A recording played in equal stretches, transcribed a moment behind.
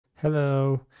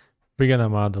Hello, we're gonna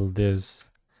model this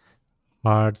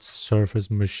hard surface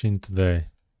machine today,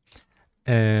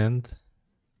 and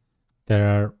there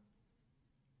are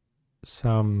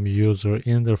some user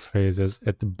interfaces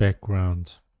at the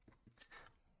background.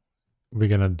 We're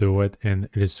gonna do it in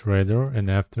Illustrator,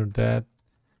 and after that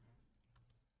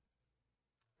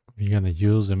we're gonna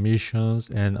use emissions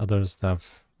and other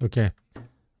stuff. Okay,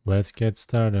 let's get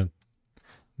started.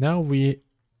 Now we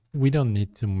don't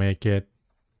need to make it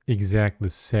exactly the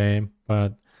same,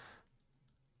 but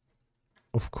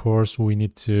of course we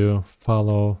need to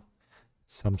follow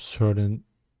some certain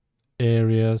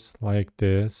areas like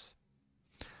this.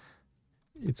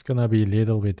 It's gonna be a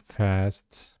little bit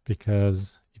fast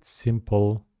because it's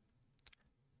simple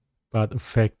but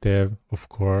effective, of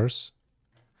course.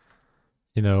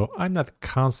 I'm not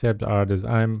concept artist,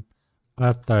 I'm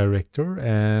art director,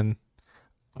 and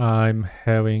I'm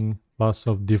having lots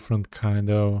of different kind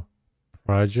of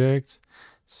projects.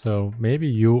 So maybe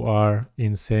you are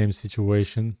in same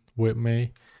situation with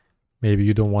me. Maybe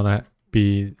you don't want to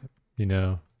be, you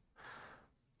know,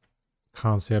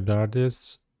 concept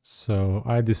artists. So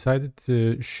I decided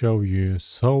to show you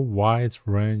so wide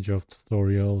range of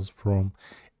tutorials from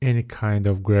any kind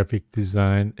of graphic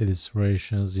design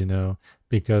illustrations,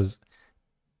 because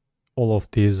all of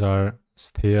these are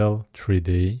still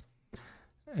 3D.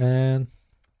 And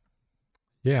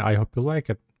yeah, I hope you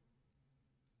like it.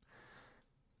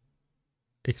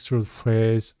 Extrude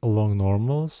face along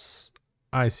normals.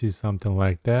 I see something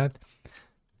like that.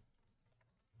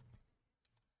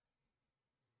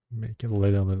 Make it a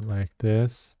little bit like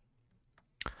this.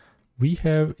 We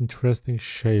have interesting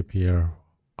shape here.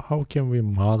 How can we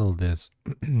model this?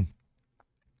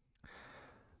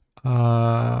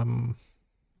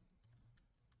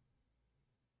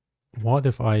 What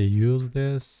if I use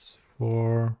this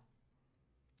for...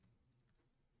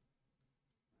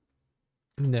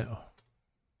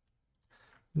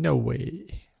 No way.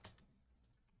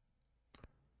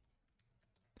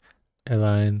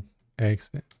 Align X,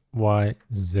 Y,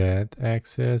 Z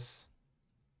axis.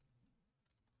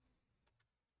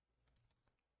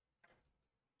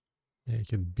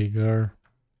 Make it bigger.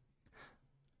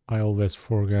 I always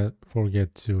forget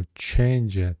to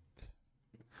change it.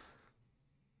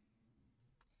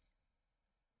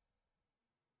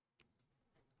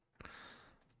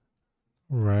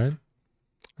 Right.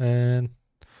 And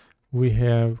we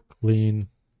have clean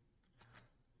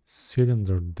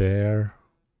cylinder there.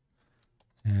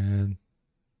 And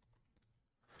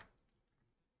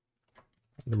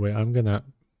the way I'm gonna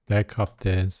back up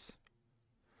this.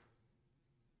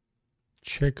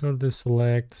 Checker the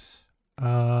select.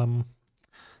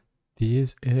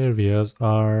 These areas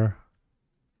are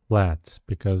flat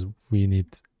because we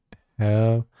need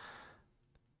have,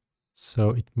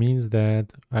 so it means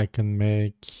that I can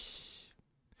make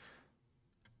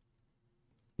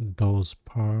those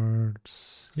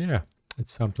parts. Yeah,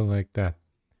 it's something like that.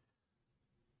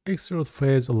 Extrude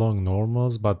face along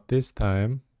normals, but this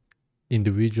time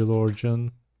individual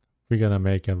origin, we're gonna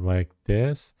make it like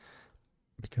this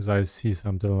because I see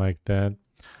something like that.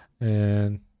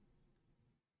 And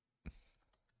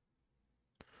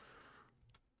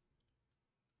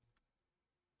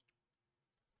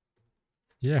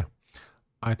yeah,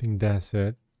 I think that's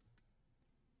it.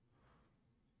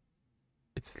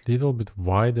 It's a little bit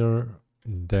wider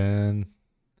than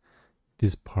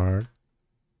this part,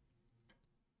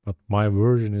 but my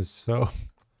version is so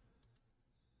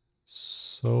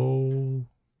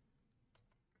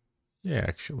yeah,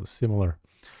 actually similar.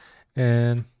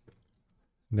 And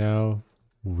now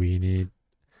we need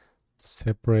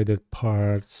separated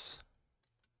parts.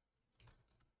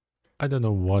 I don't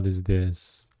know what is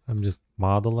this. I'm just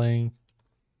modeling.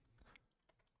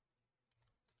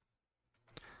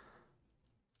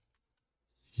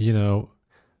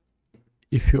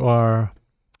 If you are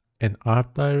an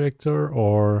art director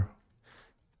or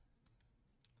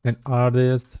an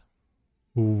artist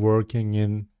who working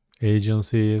in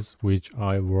agencies, which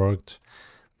I worked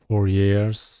for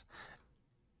years,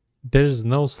 there's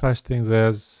no such things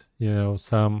as,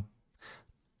 some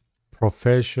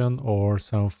profession or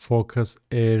some focus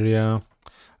area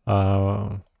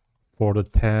for the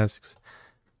tasks.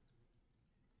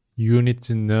 You need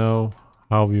to know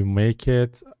how you make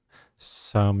it,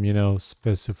 some,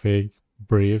 specific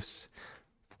briefs.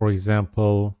 For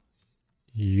example,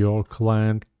 your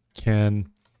client can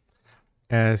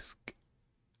ask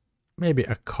maybe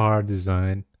a car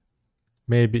design,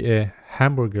 maybe a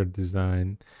hamburger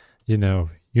design. You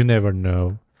never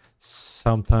know.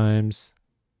 Sometimes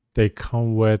they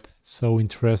come with so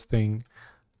interesting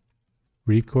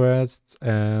requests,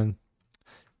 and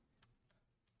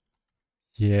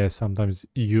Yeah, sometimes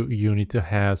you need to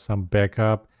have some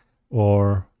backup,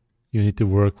 or you need to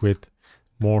work with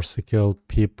more skilled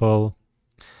people.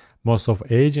 Most of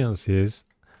agencies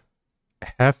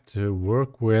have to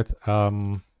work with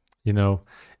you know,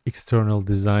 external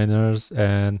designers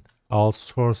and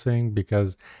outsourcing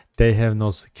because they have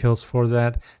no skills for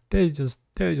that. They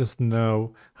just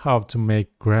know how to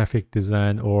make graphic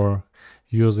design or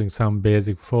using some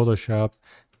basic Photoshop.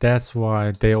 That's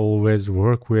why they always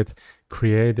work with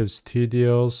creative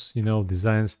studios, you know,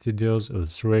 design studios,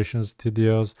 illustration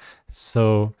studios.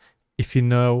 So if you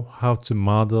know how to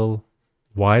model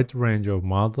wide range of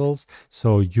models,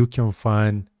 so you can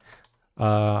find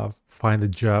a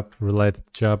job, related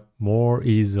job, more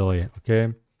easily.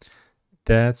 Okay,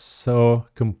 that's so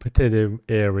competitive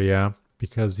area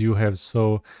because you have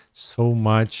so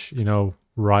much, you know,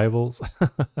 rivals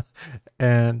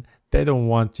and they don't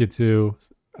want you to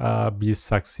be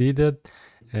succeeded.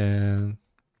 And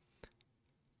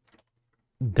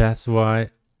that's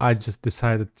why I just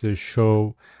decided to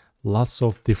show lots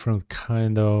of different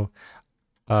kind of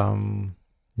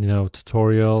you know,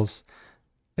 tutorials.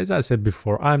 As I said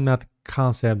before, I'm not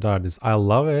concept artist. I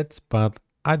love it, but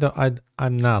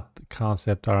I'm not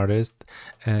concept artist.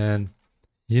 And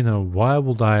you know, why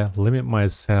would I limit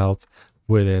myself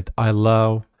with it? I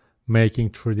love making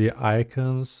 3D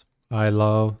icons. I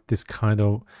love this kind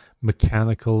of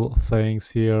mechanical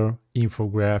things here,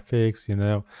 infographics, you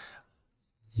know.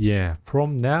 Yeah,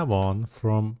 from now on,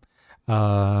 from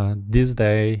this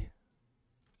day,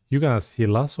 you're gonna see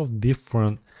lots of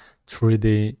different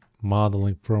 3D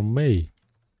modeling from me.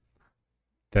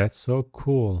 That's so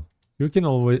cool. You can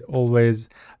always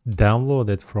download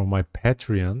it from my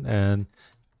Patreon, and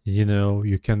you know,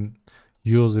 you can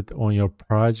use it on your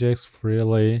projects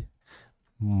freely.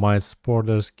 My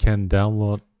supporters can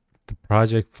download the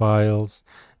project files,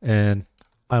 and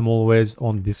I'm always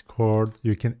on Discord.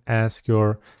 You can ask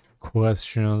your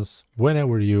questions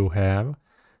whenever you have,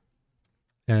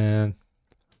 and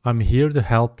I'm here to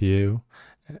help you.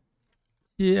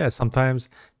 Yeah, sometimes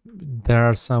there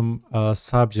are some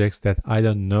subjects that I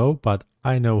don't know, but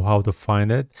I know how to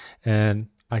find it, and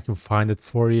I can find it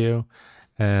for you.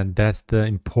 And that's the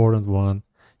important one.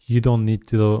 You don't need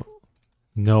to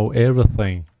know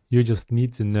everything. You just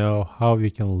need to know how you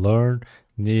can learn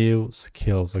new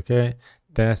skills, okay?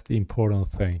 That's the important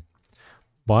thing.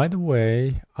 By the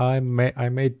way, I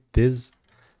made these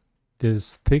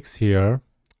sticks here.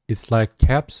 It's like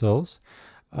capsules.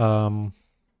 Um,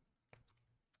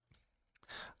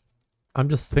 I'm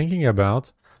just thinking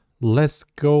about, let's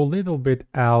go a little bit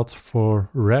out for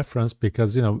reference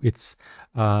because you know it's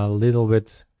a little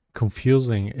bit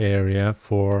confusing area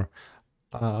for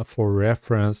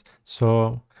reference.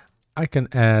 So I can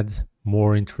add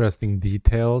more interesting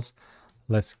details.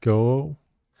 Let's go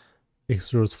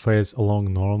extrude face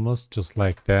along normals just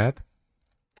like that.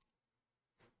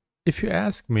 If you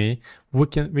ask me, we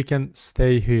can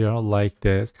stay here like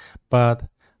this, but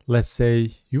let's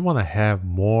say you want to have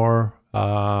more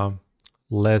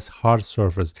less hard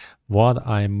surface. What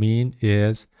I mean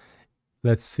is,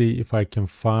 let's see if I can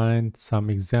find some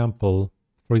example.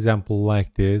 For example,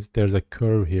 like this, there's a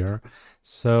curve here.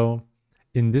 So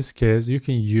in this case, you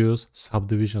can use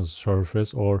subdivision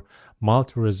surface or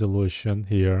multi-resolution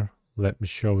here. Let me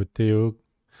show it to you.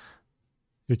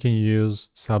 You can use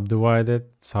subdivided,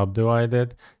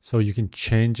 so you can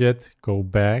change it, go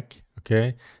back.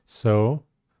 Okay, so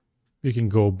you can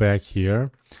go back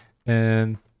here,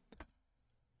 and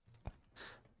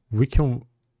you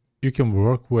can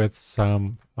work with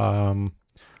some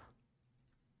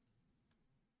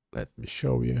let me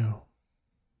show you.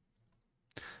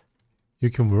 You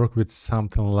can work with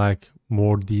something like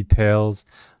more details,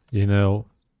 you know.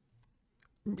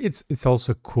 It's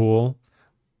also cool,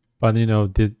 but you know,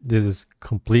 this is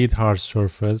complete hard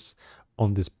surface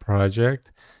on this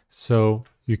project, so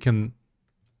you can,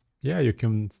 yeah, you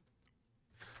can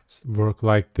work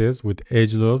like this with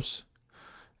edge loops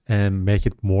and make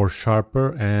it more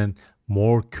sharper and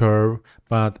more curve.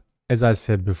 But as I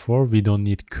said before, we don't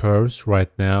need curves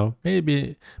right now.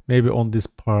 Maybe on this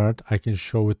part I can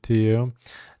show it to you,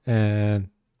 and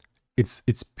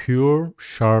it's pure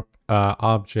sharp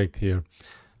object here.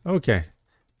 Okay,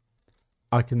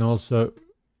 I can also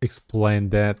explain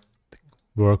that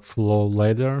workflow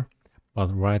later, but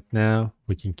right now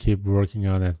we can keep working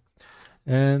on it.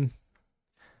 And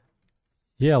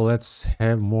yeah, let's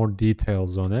have more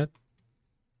details on it.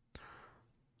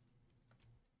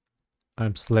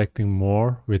 I'm selecting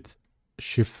more with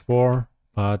Shift 4,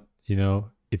 but you know,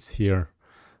 it's here.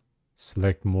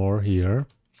 Select more here,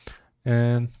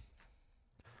 and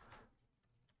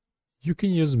You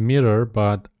can use mirror,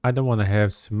 but I don't want to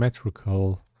have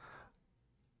symmetrical.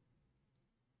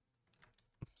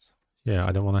 Yeah,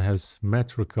 I don't want to have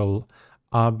symmetrical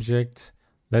object.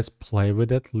 Let's play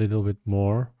with it a little bit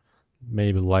more.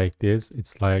 Maybe like this.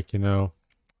 It's like, you know,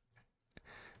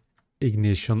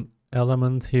 ignition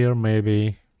element here.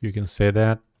 Maybe you can say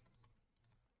that.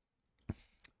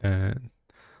 And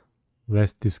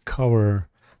let's discover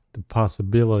the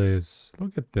possibilities.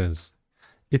 Look at this.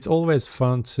 It's always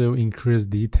fun to increase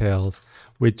details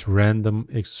with random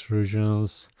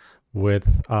extrusions,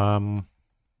 with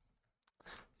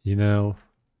you know,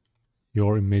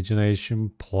 your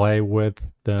imagination, play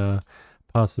with the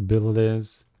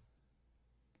possibilities.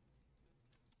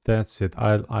 That's it.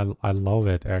 I love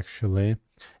it actually.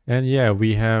 And yeah,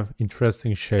 we have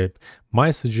interesting shape. My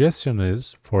suggestion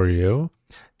is for you,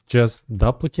 just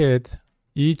duplicate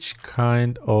each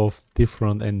kind of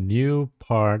different and new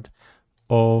part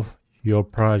of your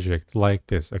project like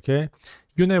this, okay?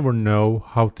 You never know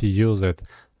how to use it.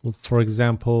 For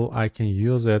example, I can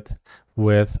use it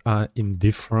with in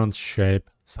different shape,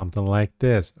 something like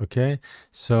this, okay?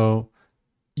 So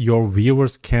your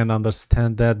viewers can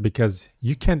understand that because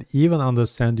you can't even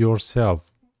understand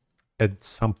yourself at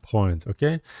some point,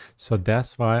 okay? So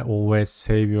that's why I always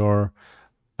save your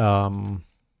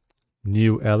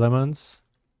new elements.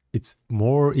 It's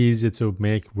more easy to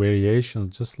make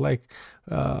variations, just like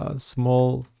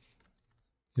small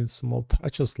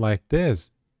touches like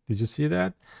this. Did you see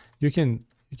that? You can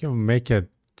make it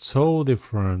so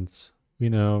different, you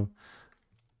know.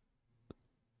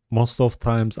 Most of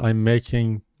times I'm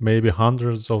making maybe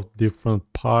hundreds of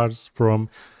different parts from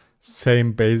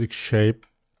same basic shape,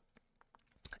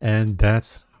 and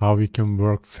that's how we can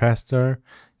work faster.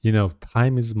 You know,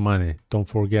 time is money, don't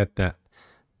forget that.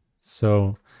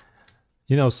 So,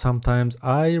 you know, sometimes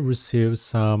I receive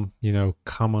some, you know,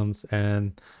 comments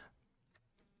and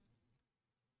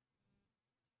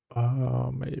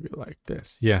maybe like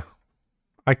this. Yeah,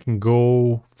 I can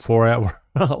go forever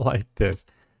like this.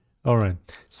 All right.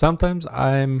 Sometimes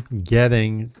I'm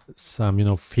getting some, you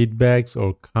know, feedbacks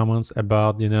or comments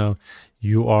about, you know,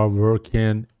 you are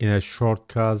working in a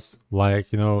shortcuts,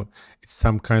 like, you know, it's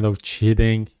some kind of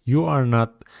cheating. You are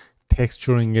not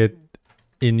texturing it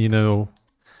in, you know,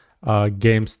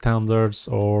 game standards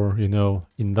or, you know,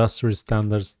 industry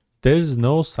standards. There's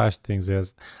no such things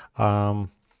as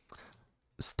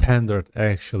standard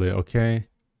actually, okay?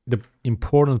 The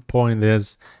important point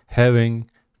is having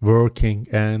working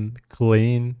and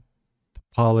clean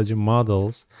topology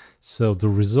models. So the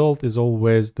result is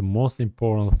always the most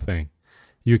important thing.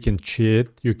 You can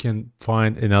cheat, you can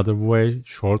find another way,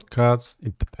 shortcuts.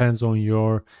 It depends on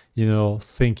your, you know,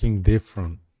 thinking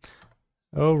different.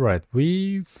 All right,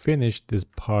 we finished this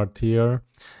part here.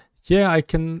 Yeah, I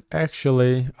can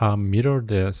actually mirror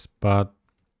this, but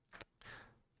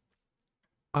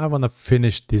I want to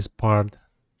finish this part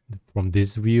from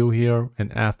this view here,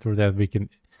 and after that we can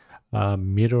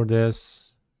mirror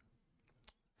this.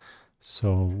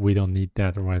 So we don't need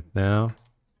that right now.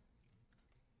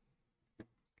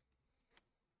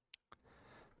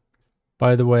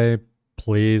 By the way,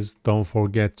 please don't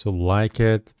forget to like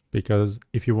it, because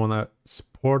if you want to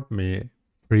support me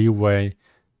free way,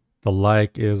 the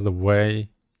like is the way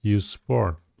you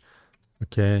support.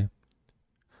 Okay.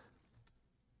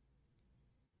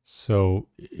 So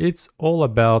it's all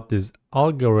about this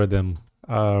algorithm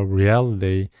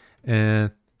reality.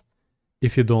 And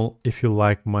if you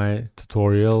like my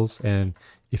tutorials, and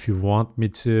if you want me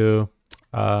to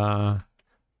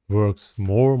works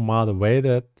more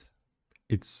motivated,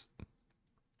 it's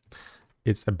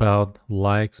about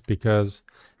likes, because,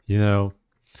 you know,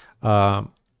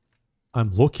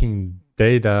 I'm looking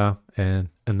data and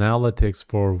analytics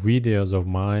for videos of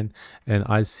mine, and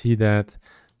I see that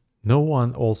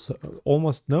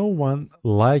almost no one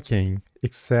liking,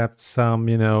 except some,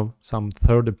 you know, some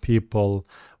 30 people,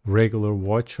 regular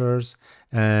watchers.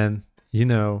 And, you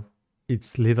know,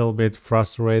 it's little bit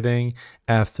frustrating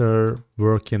after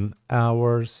working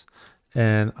hours,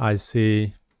 and I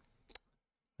see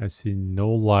no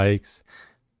likes.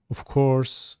 Of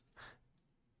course,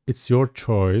 it's your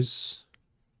choice,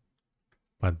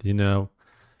 but, you know,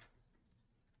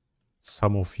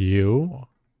 some of you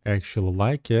actually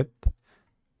like it.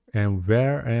 And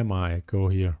where am I? Go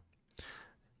here.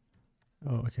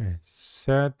 Okay,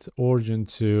 set origin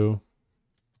to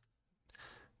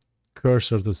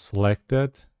cursor to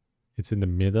selected. It's in the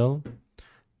middle.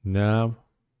 Now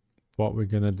what we're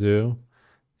gonna do,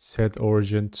 set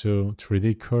origin to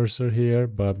 3D cursor here,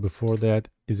 but before that,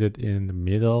 is it in the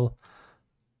middle?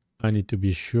 I need to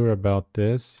be sure about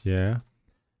this. Yeah.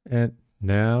 And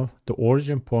Now the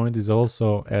origin point is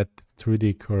also at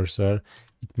 3D cursor.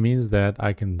 It means that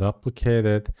I can duplicate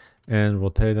it and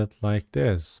rotate it like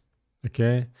this.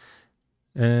 Okay,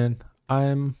 and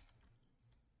I'm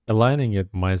aligning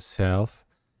it myself,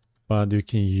 but you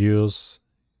can use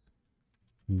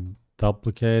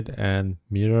duplicate and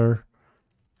mirror.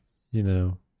 You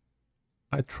know,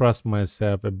 I trust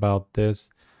myself about this.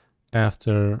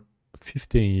 After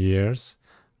 15 years,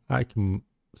 I can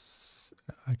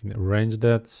arrange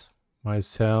that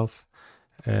myself,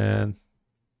 and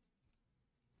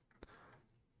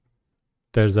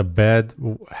there's a bad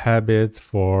habit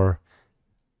for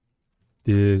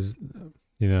this,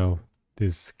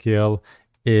 this skill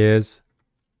is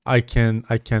I can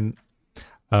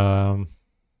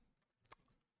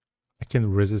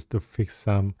resist to fix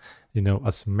some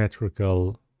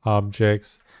asymmetrical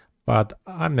objects, but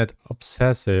I'm not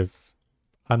obsessive.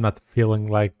 I'm not feeling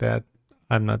like that.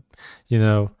 I'm not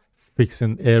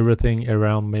fixing everything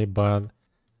around me, but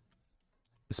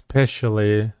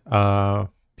especially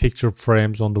picture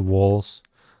frames on the walls,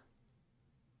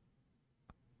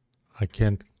 I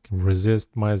can't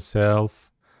resist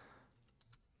myself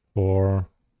to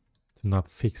not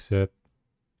fix it.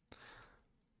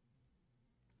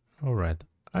 All right,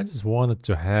 I just wanted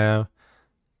to have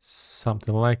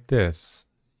something like this.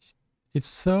 It's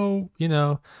so,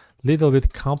 little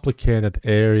bit complicated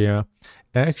area.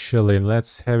 Actually,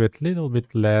 let's have it little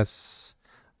bit less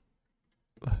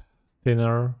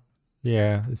thinner.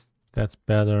 Yeah, that's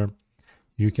better.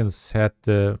 You can set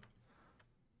the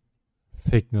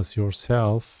thickness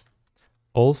yourself.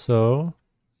 Also,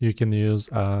 you can use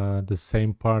the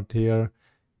same part here,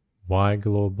 Y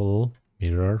global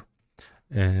mirror,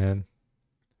 and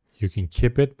you can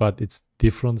keep it, but it's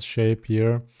different shape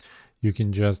here. You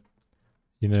can just,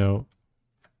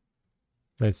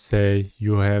 let's say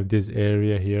you have this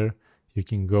area here. You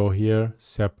can go here,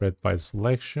 separate by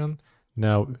selection.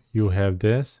 Now you have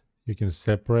this. You can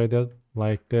separate it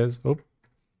like this. Oh,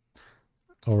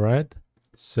 all right.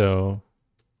 So,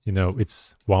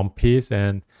 it's one piece,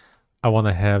 and I want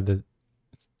to have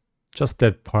just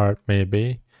that part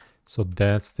maybe. So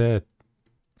that's that.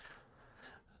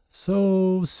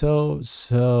 So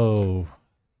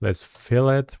let's fill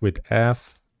it with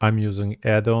F. I'm using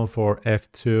add-on for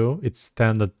F2. It's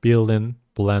standard built-in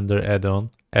Blender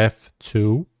add-on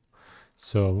F2.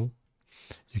 So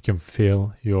you can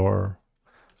fill your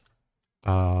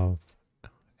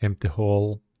empty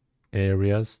hole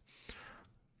areas.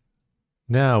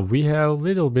 Now we have a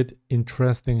little bit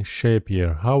interesting shape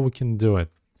here. How we can do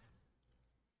it?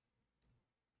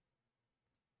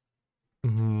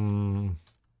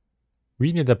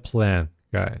 We need a plan,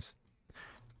 guys.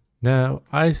 Now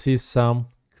I see some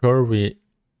curvy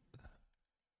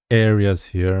areas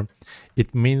here.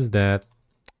 It means that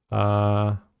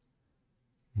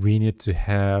we need to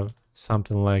have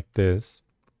something like this.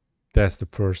 That's the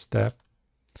first step.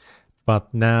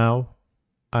 But now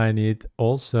I need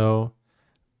also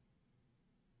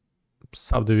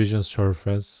subdivision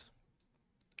surface,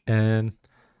 and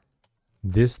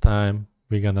this time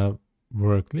we're gonna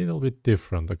work a little bit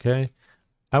different. Okay,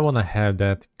 I want to have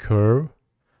that curve,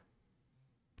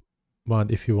 but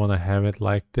if you want to have it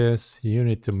like this, you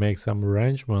need to make some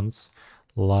arrangements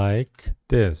like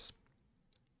this.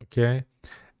 Okay,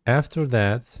 after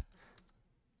that,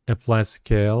 apply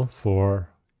scale for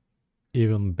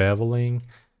even beveling.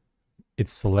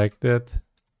 It's selected.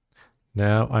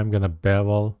 Now I'm gonna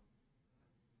bevel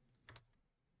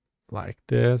like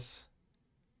this.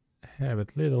 Have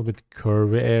it a little bit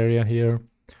curvy area here.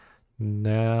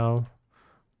 Now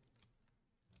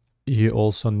you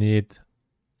also need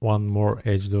one more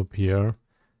edge loop here.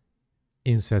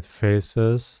 Inset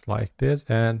faces like this,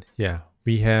 and yeah,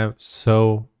 we have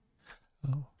so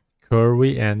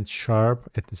curvy and sharp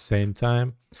at the same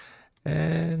time.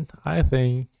 And I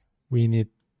think we need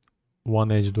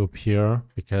one edge loop here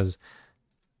because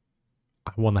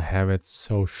I want to have it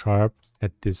so sharp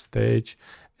at this stage,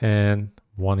 and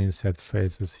one inset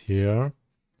faces here.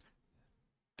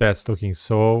 That's looking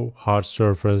so hard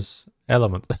surface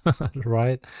element,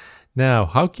 right? Now,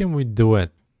 how can we do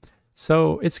it?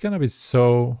 So it's gonna be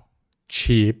so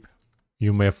cheap.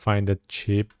 You may find it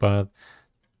cheap, but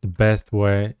the best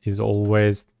way is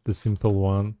always the simple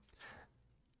one.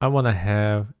 I want to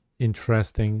have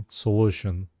interesting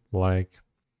solution like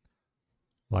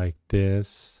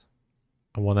this.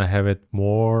 I want to have it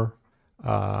more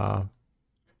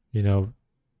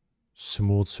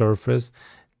smooth surface.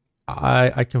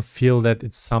 I can feel that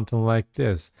it's something like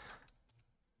this.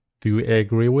 Do you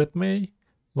agree with me?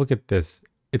 Look at this.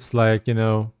 It's like,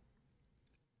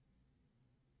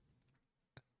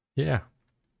 yeah,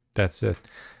 that's it.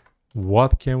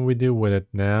 what can we do with it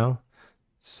now?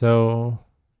 So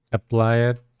apply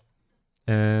it,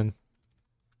 and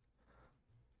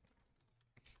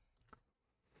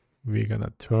we're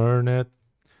gonna turn it.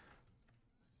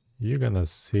 You're gonna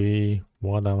see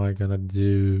what am I gonna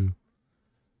do.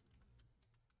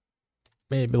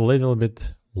 Maybe a little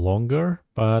bit longer,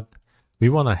 but we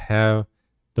want to have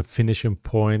the finishing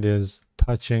point is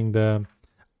touching the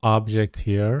object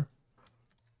here.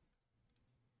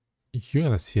 You're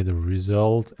gonna see the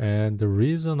result and the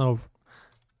reason of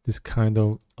this kind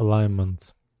of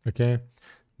alignment. Okay,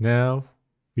 now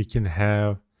we can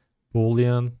have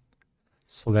boolean,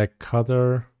 select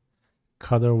cutter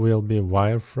will be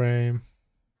wireframe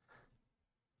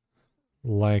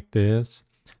like this.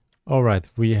 All right,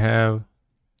 we have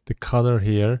the cutter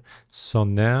here. So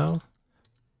now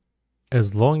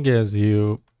as long as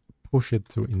you push it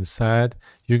to inside,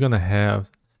 you're gonna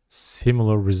have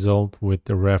similar result with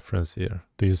the reference here.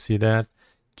 Do you see that?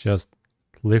 Just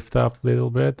lift up a little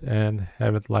bit and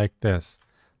have it like this.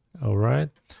 All right,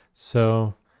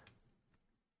 so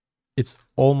it's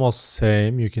almost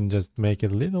same. You can just make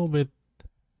it a little bit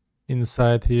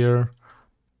inside here,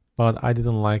 but I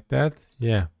didn't like that.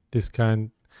 Yeah, this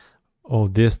kind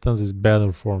of distance is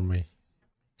better for me.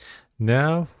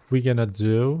 Now we're gonna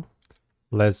do,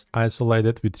 let's isolate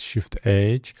it with Shift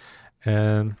H,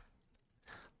 and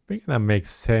we're gonna make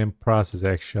same process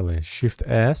actually. Shift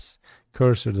S,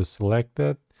 cursor to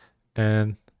selected,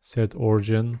 and set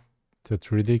origin to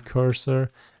 3D cursor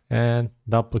and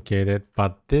duplicate it.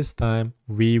 But this time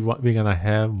we're gonna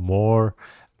have more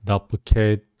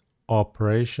duplicate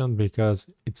operation because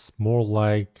it's more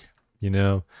like, you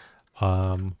know,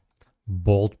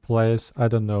 bolt place. I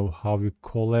don't know how you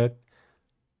call it.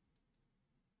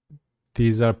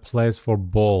 These are places for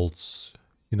bolts.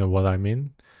 You know what I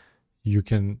mean? You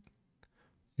can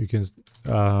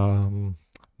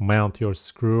mount your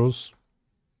screws.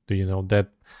 Do you know that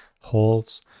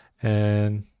holes?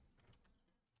 And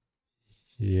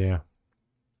yeah,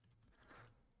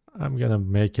 I'm gonna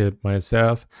make it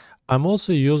myself. I'm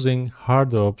also using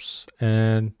HardOps,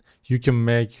 and you can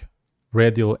make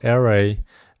radial array,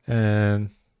 and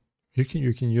you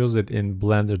can use it in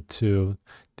Blender too.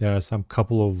 There are some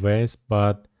couple of ways,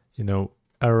 but you know,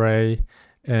 array,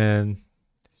 and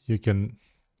you can,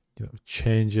 you know,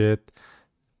 change it.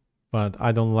 But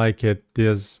I don't like it.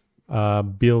 There's a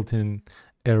built-in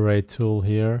array tool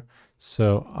here,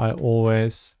 so I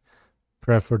always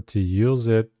prefer to use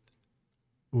it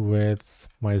with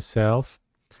myself,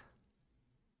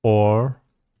 or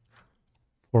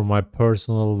for my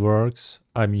personal works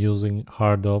I'm using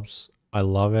HardOps. I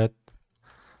love it.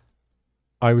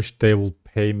 I wish they will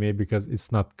pay me because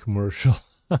it's not commercial.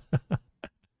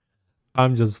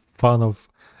 I'm just fan of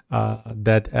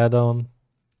that add-on.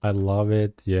 I love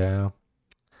it. Yeah.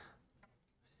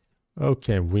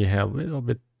 Okay, we have a little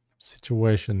bit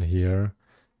situation here.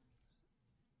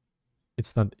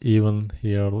 It's not even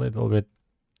here. A little bit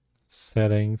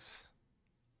settings.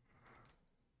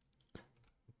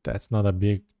 That's not a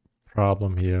big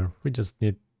problem here. We just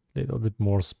need a little bit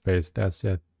more space. That's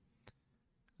it.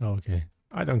 Okay.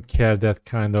 I don't care that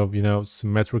kind of, you know,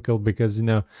 symmetrical, because, you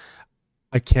know,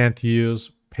 I can't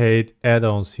use paid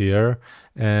add-ons here,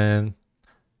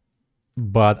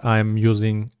 but I'm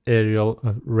using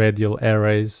radial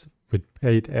arrays with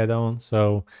paid add-on,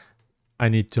 so I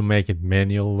need to make it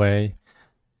manual way,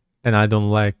 and I don't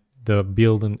like the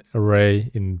built-in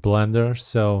array in Blender,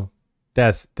 so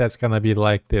that's gonna be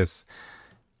like this.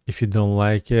 If you don't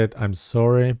like it, I'm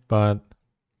sorry, but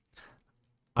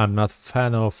I'm not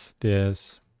fan of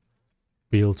this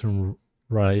built-in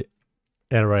array.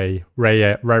 What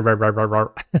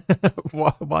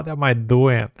am I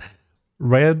doing?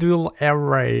 Radial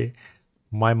array.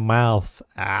 My mouth.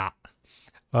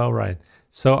 All right.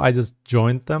 So I just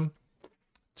joined them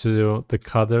to the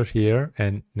cutter here,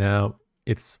 and now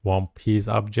it's one piece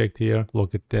object here.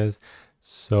 Look at this.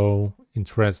 So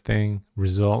interesting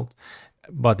result,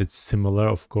 but it's similar,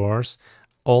 of course.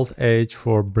 Alt H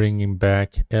for bringing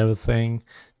back everything.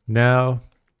 Now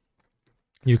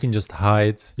you can just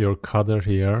hide your cutter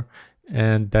here,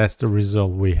 and that's the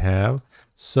result we have.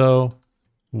 So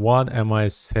what am I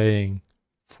saying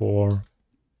for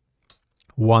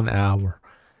 1 hour?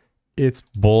 It's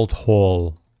bolt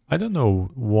hole. I don't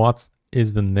know what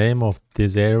is the name of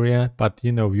this area, but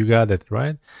you know, you got it,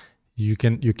 right? You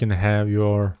can have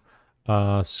your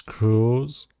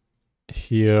screws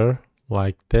here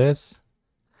like this.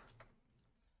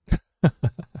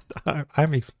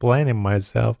 I'm explaining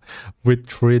myself with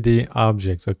 3D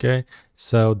objects, okay?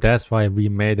 So that's why we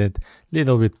made it a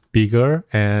little bit bigger,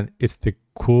 and it's the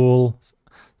cool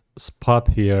spot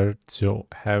here to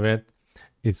have it.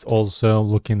 It's also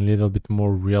looking a little bit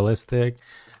more realistic.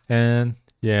 And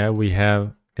yeah, we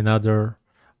have another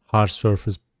hard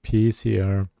surface piece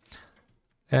here.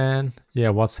 And yeah,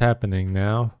 what's happening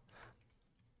now?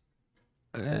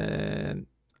 And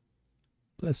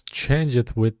let's change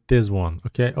it with this one.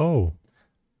 Okay. Oh,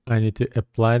 I need to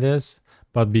apply this,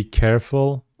 but be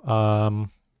careful. Yeah,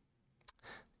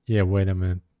 wait a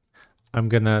minute. I'm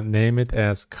gonna name it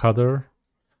as cutter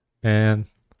and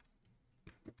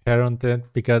parent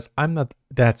it because I'm not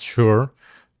that sure.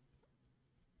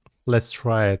 Let's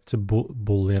try it to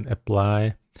boolean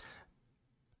apply.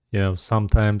 You know,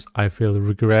 sometimes I feel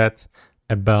regret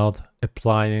about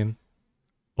applying.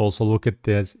 Also, look at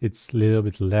this, it's a little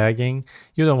bit lagging.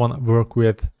 You don't want to work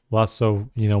with lots of,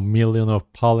 you know, million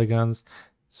of polygons.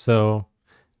 So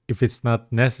if it's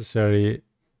not necessary,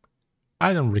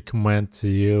 I don't recommend to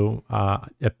you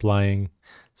applying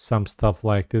some stuff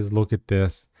like this. Look at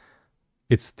this.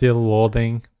 It's still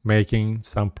loading, making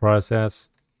some process.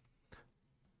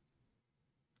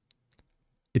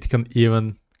 It can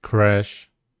even crash.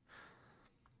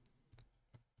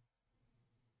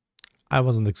 I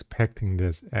wasn't expecting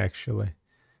this actually.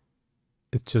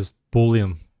 It's just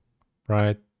Boolean,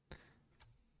 right?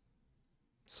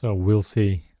 So we'll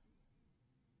see.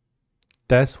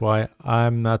 That's why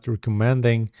I'm not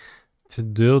recommending to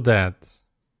do that.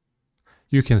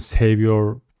 You can save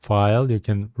your file, you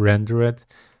can render it.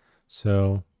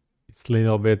 So it's a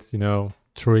little bit, you know,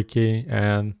 tricky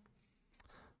and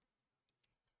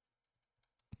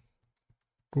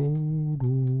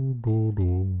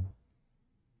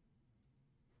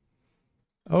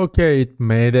okay, it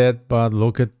made it, but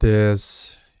look at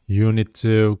this. You need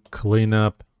to clean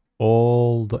up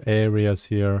all the areas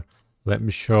here. Let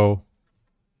me show.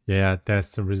 Yeah,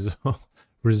 that's the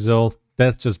result.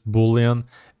 That's just Boolean.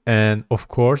 And of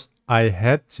course, I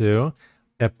had to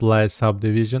apply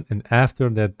subdivision and after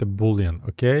that the Boolean,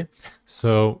 okay?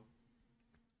 So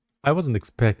I wasn't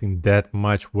expecting that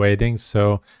much waiting,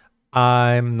 so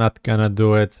I'm not gonna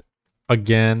do it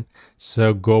again.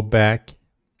 So go back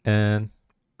and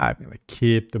I'm gonna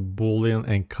keep the Boolean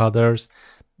and cutters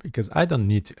because I don't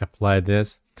need to apply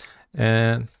this.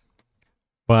 And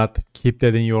but keep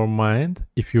that in your mind.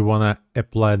 If you wanna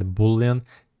apply the Boolean,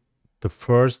 the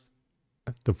first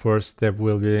step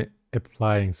will be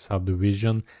applying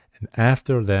subdivision, and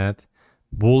after that,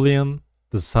 Boolean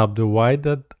the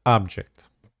subdivided object.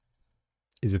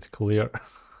 Is it clear?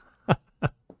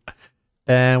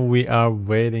 And we are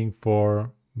waiting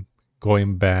for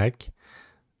going back.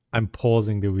 I'm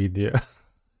pausing the video.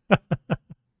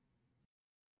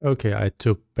 Okay, I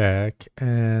took back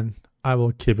and I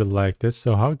will keep it like this.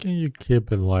 So how can you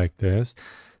keep it like this?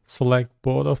 Select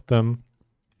both of them.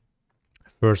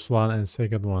 First one and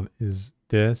second one is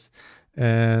this,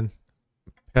 and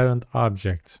parent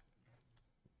object.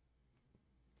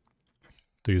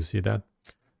 Do you see that?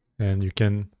 And you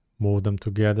can move them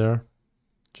together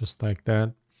just like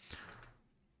that.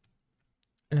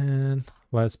 And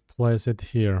let's place it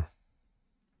here.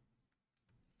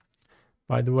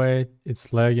 By the way,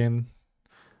 it's lagging.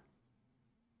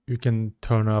 You can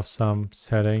turn off some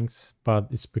settings, but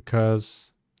it's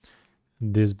because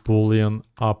this Boolean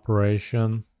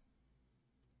operation.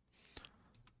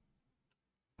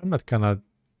 I'm not gonna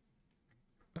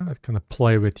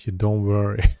play with you, don't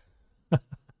worry.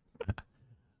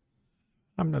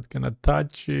 I'm not gonna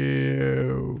touch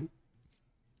you.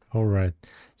 All right,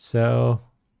 so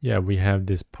yeah, we have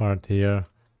this part here.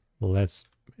 Let's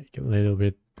make it a little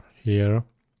bit here.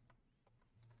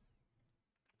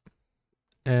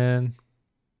 And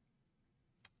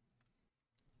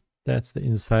that's the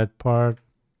inside part.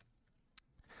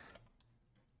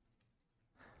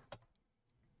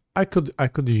 I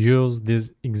could use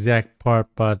this exact part,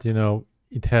 but you know,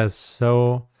 it has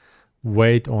so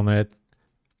weight on it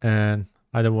and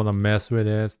I don't want to mess with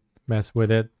it.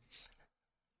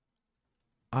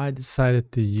 I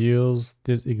decided to use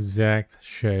this exact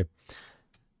shape.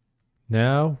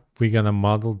 Now we're gonna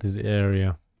model this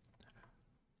area.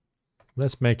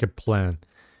 Let's make a plan.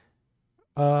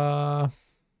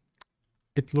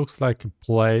 It looks like a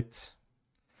plate,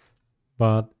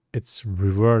 but it's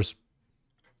reverse.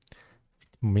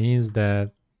 It means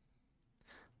that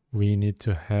we need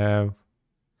to have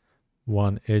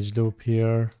one edge loop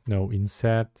here, no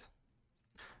inset,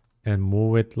 and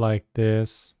move it like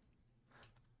this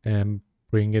and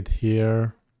bring it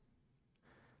here.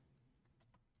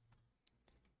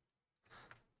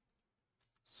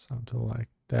 Something like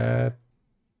that.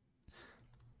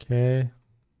 Okay.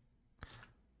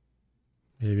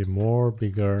 Maybe more,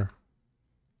 bigger.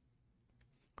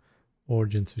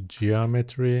 Origin to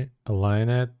geometry, align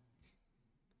it.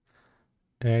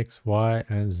 X, Y,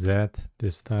 and Z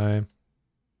this time.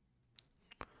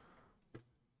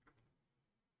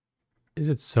 Is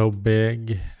it so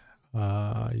big?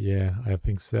 Yeah, I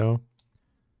think so.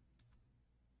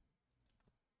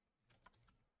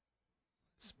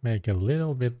 Let's make it a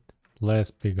little bit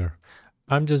less bigger.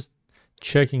 I'm just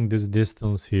checking this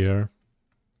distance here.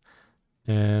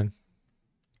 And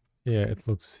yeah, it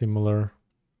looks similar.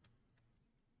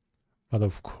 But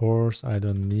of course, I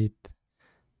don't need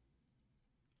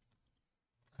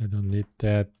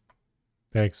that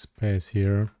backspace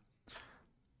here.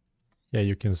 Yeah,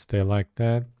 you can stay like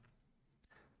that.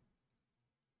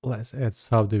 Let's add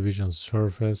subdivision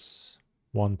surface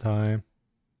one time.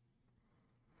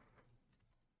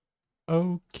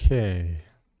 Okay.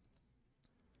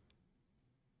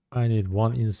 I need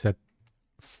one inset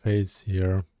face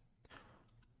here.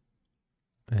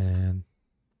 And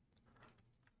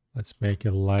let's make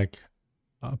it like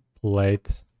a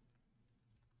plate.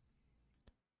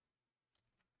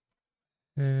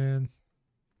 And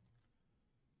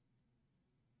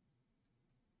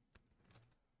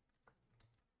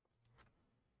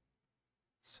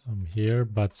some here,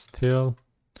 but still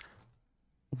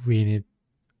we need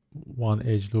one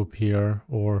edge loop here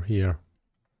or here.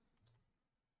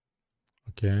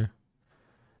 Okay.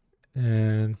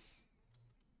 And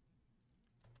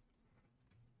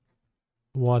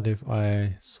what if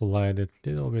I slide it a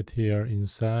little bit here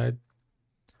inside?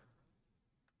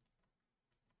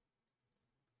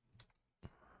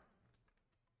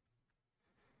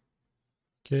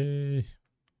 Okay.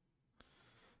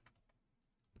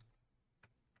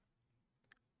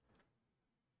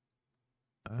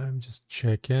 I'm just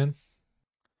checking.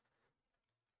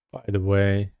 By the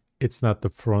way, it's not the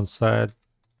front side.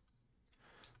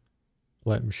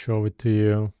 Let me show it to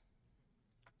you.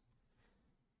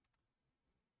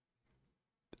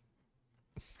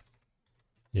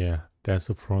 Yeah, that's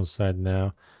the front side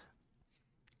now.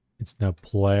 It's now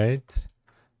plate.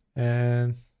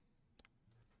 And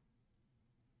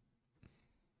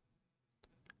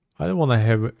I don't want to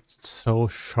have it so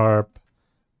sharp.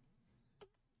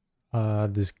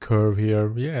 This curve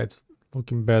here. Yeah, it's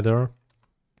looking better.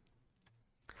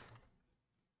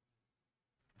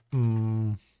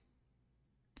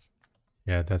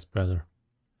 Yeah, that's better.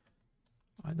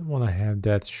 I don't want to have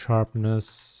that sharpness,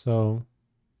 so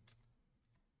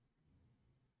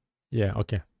yeah,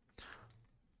 okay.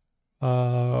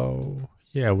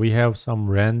 Yeah, we have some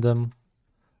random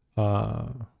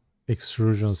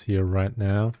extrusions here right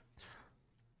now.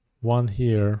 One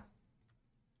here,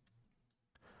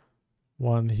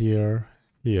 one here,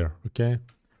 okay?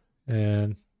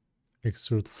 And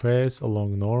extrude face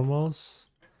along normals.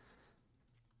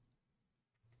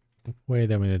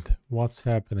 Wait a minute, what's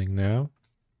happening now?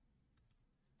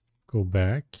 Go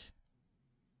back.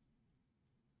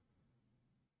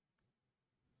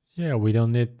 Yeah, we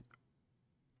don't need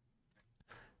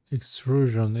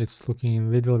extrusion. It's looking a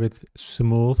little bit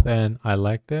smooth and I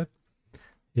like that.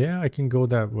 Yeah, I can go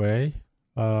that way.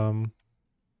 Come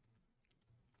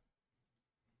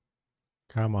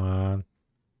on.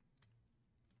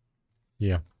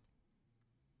 Yeah.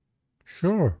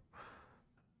 Sure.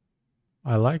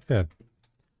 I like that.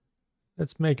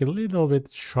 Let's make it a little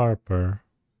bit sharper.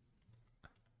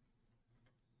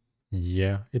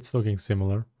 Yeah, it's looking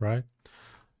similar, right?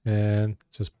 And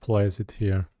just place it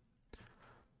here.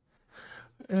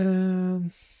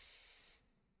 And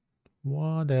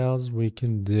what else we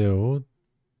can do?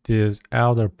 This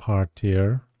outer part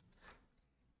here.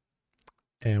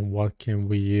 And what can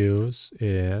we use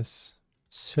is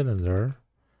cylinder.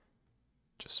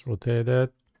 Just rotate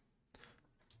it.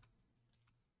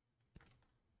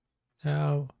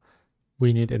 Now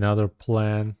we need another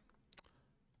plan.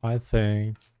 I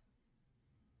think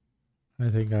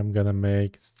I'm gonna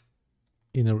make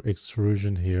inner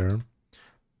extrusion here.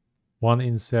 One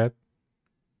inset.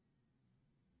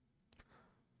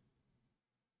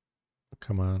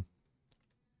 Come on.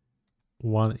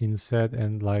 One inset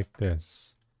and like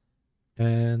this.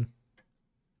 And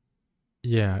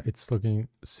yeah, it's looking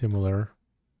similar.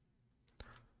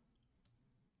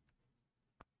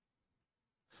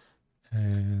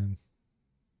 And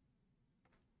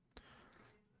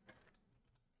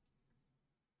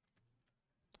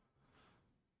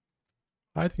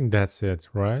I think that's it,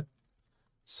 right?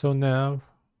 So now,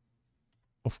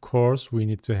 of course, we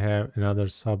need to have another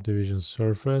subdivision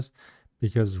surface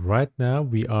because right now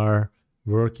we are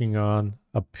working on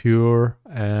a pure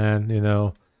and,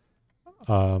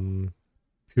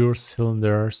 pure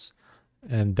cylinders.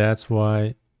 And that's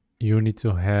why you need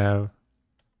to have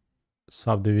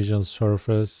subdivision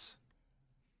surface.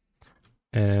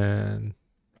 And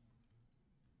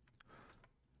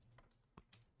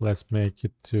Let's make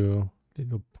it to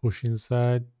little push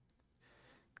inside,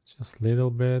 just a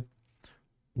little bit.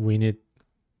 We need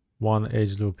one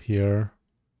edge loop here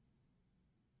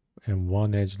and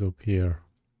one edge loop here.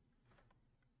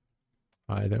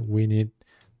 Right, we need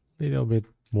a little bit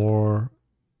more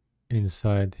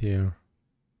inside here.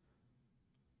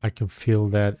 I can feel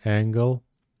that angle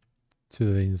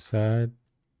to the inside.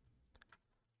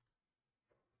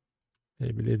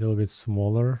 Maybe a little bit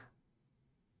smaller.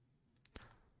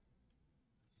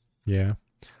 Yeah.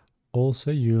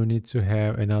 Also, you need to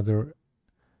have another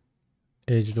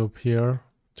edge loop here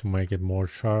to make it more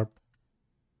sharp.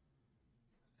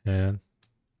 And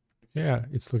yeah,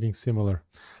 it's looking similar.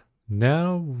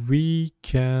 Now we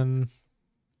can...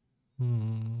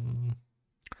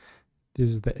 this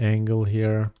is the angle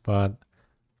here, but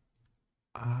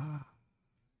I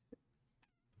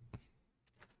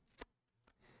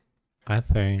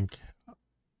think,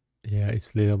 yeah,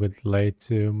 it's a little bit late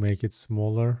to make it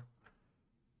smaller.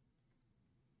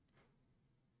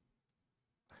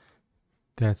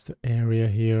 That's the area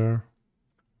here.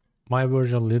 My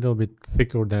version a little bit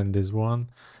thicker than this one,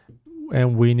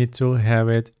 and we need to have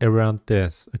it around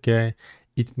this. Okay,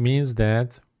 it means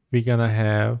that we're gonna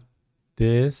have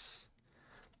this,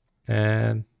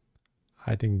 and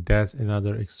I think that's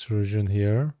another extrusion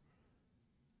here.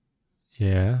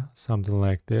 Yeah, something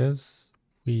like this.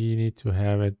 We need to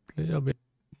have it a little bit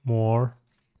more.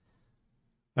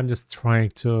 I'm just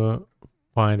trying to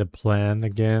find a plan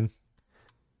again.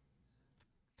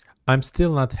 I'm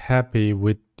still not happy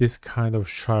with this kind of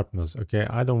sharpness. Okay,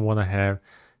 I don't want to have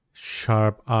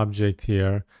sharp object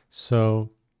here.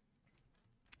 So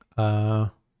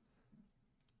look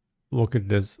at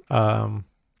this.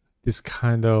 This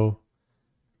kind of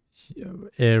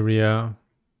area,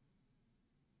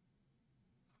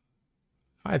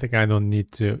 I think I don't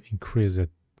need to increase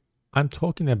it. I'm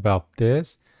talking about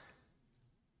this.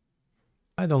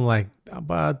 I don't like,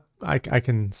 but I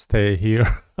can stay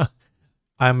here.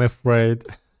 I'm afraid.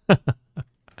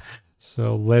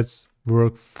 So let's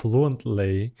work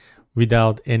fluently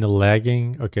without any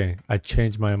lagging. Okay, I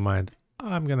changed my mind.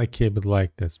 I'm gonna keep it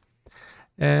like this.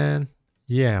 And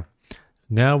yeah,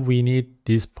 now we need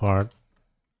this part.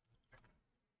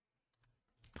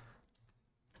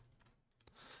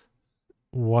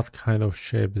 What kind of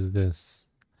shape is this?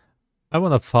 I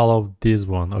want to follow this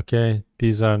one. Okay,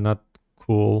 these are not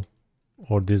cool,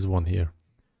 or this one here.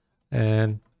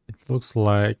 And it looks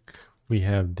like we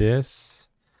have this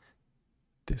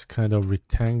kind of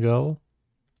rectangle,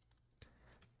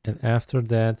 and after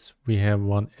that we have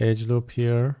one edge loop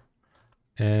here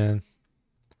and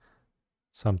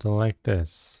something like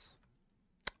this.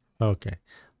 Okay,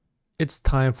 it's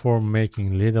time for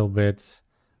making little bit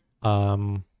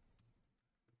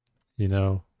you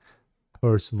know,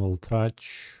 personal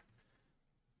touch.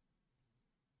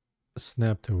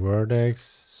 Snap to vertex,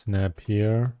 snap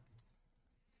here.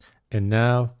 And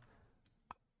now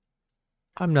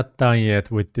I'm not done yet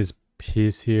with this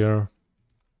piece here.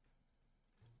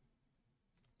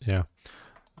 Yeah.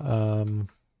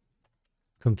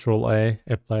 Control A,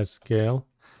 apply scale.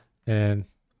 And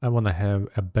I want to have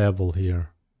a bevel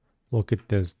here. Look at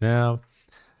this now.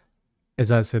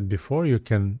 As I said before, you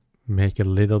can make it a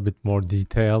little bit more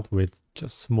detailed with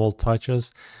just small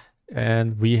touches.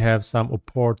 And we have some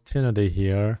opportunity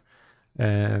here.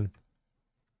 And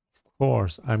of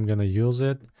course, I'm going to use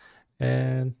it.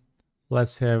 And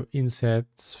let's have inset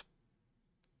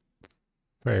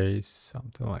face,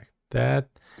 something like that.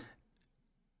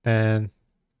 And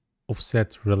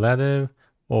offset relative,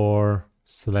 or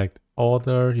select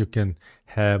order. You can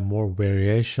have more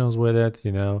variations with it,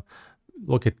 you know.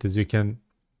 Look at this, you can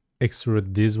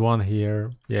extrude this one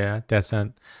here. Yeah, that's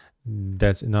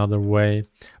another way.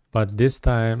 But this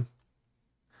time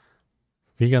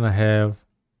we're gonna have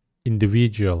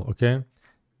individual. Okay,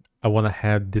 I want to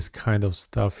have this kind of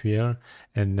stuff here,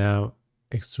 and now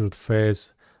extrude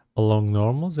face along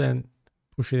normals and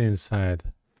push it inside.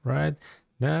 Right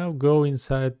now, go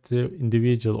inside the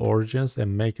individual origins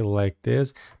and make it like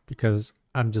this, because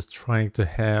I'm just trying to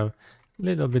have a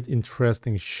little bit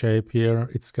interesting shape here.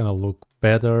 It's gonna look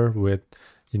better with,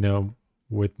 you know,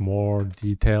 with more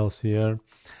details here.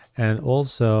 And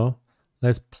also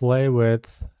let's play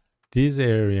with this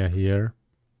area here,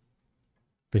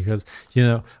 because, you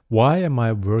know, why am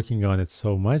I working on it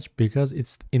so much? Because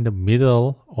it's in the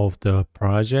middle of the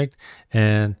project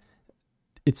and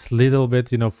it's little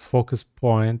bit, you know, focus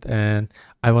point, and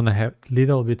I want to have a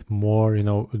little bit more, you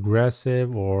know,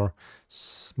 aggressive or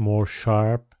more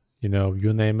sharp, you know,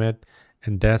 you name it.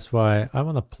 And that's why I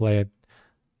want to play it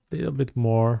a little bit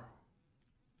more.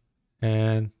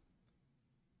 And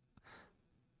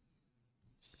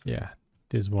yeah,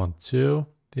 this one too.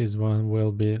 This one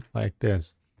will be like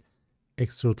this.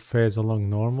 Extrude face along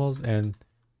normals and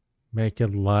make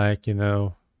it like, you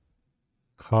know,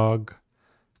 cog.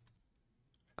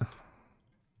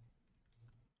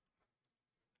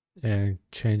 And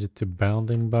change it to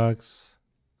bounding box.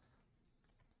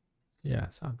 Yeah,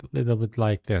 something a little bit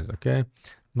like this, okay?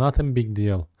 Nothing big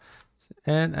deal.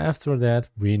 And after that,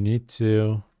 we need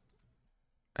to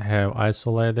have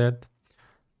isolated.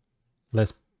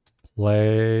 Let's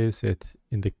place it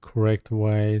in the correct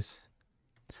ways.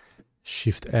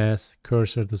 Shift S,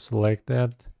 cursor to select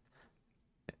that.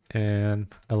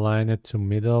 And align it to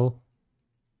middle.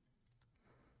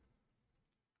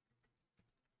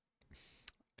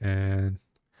 And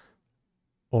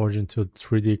origin to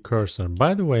 3D cursor.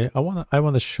 By the way, I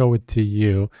wanna show it to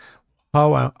you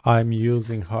how I'm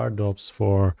using HardOps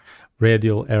for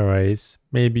radial arrays.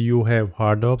 Maybe you have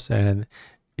HardOps and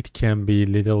it can be a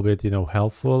little bit, you know,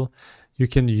 helpful. You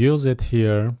can use it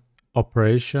here,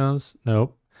 operations,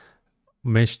 no,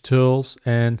 mesh tools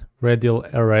and radial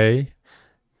array.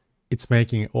 It's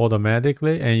making it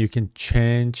automatically and you can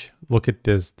change, look at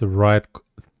this, the right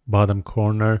bottom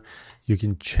corner, you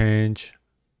can change,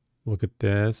 look at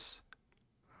this.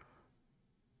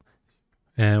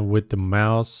 And with the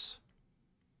mouse,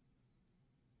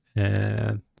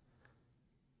 and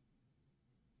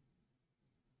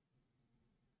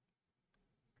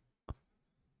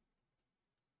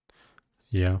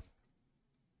yeah,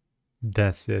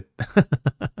 that's it.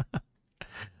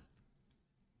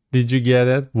 Did you get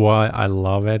it? Why I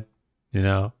love it? You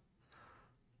know,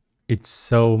 it's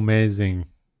so amazing.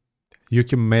 You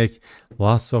can make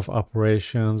lots of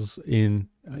operations in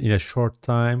a short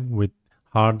time with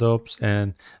HardOps,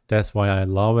 and that's why I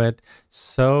love it.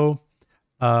 So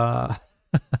uh,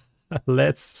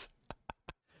 let's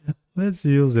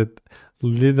use it a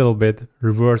little bit,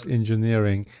 reverse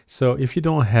engineering. So if you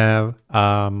don't have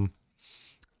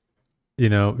you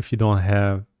know, if you don't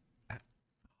have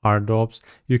HardOps,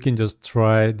 you can just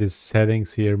try these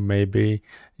settings here. Maybe,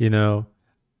 you know,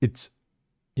 it's,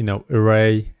 you know,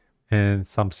 array and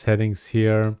some settings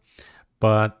here,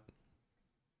 but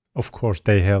of course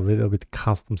they have a little bit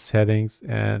custom settings,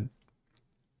 and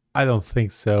I don't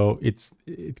think so.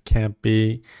 It can't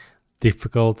be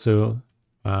difficult to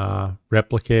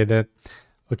replicate it.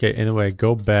 Okay, anyway,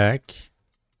 go back.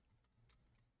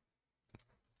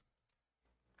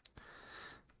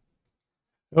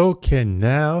 Okay,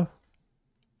 now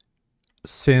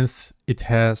since it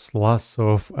has lots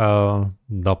of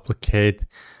duplicate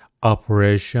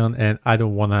operation and I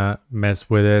don't want to mess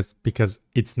with it because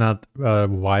it's not a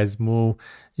wise move,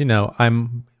 you know,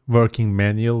 I'm working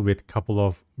manual with couple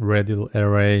of radial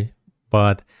array,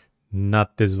 but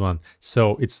not this one.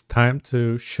 So it's time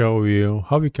to show you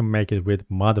how you can make it with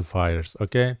modifiers.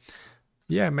 Okay,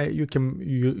 yeah, you can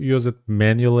use it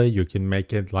manually, you can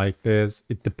make it like this,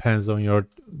 it depends on your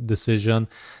decision.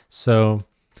 So,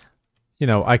 you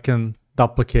know, I can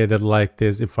duplicate it like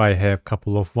this if I have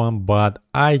couple of one, but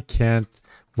I can't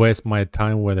waste my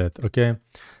time with it. Okay,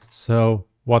 so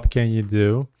what can you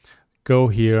do? Go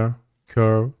here,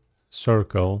 curve,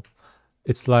 circle.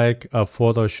 It's like a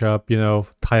Photoshop, you know,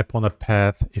 type on a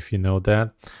path if you know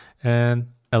that, and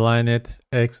align it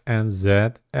X and Z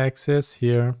axis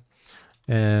here.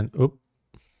 And oop,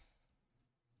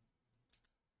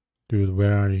 dude,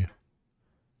 where are you?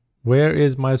 Where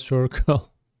is my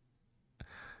circle?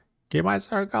 Give my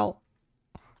circle.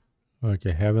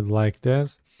 Okay, have it like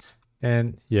this,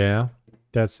 and yeah,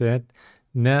 that's it.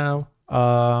 Now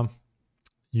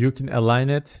you can align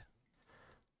it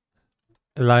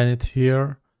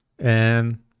here,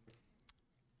 and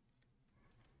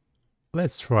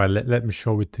let's try. Let me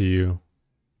show it to you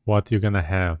what you're gonna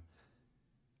have.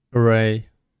 Array,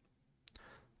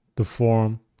 the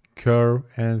form, curve,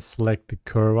 and select the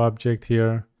curve object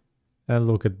here, and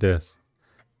look at this.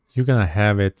 You're gonna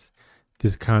have it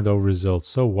this kind of result.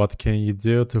 So what can you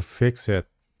do to fix it?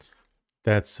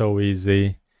 That's so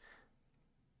easy.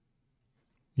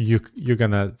 You're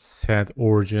gonna set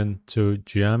origin to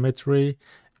geometry,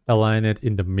 align it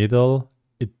in the middle.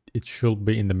 It should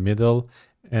be in the middle,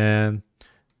 and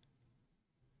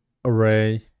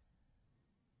array,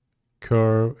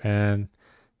 curve, and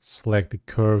select the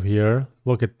curve here.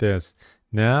 Look at this.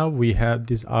 Now we have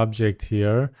this object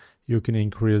here. You can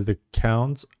increase the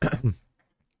count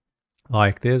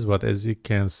like this, but as you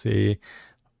can see,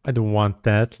 I don't want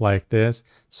that like this.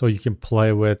 So you can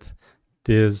play with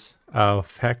this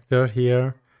factor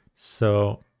here.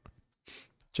 So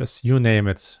just you name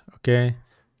it, okay?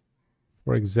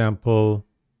 For example,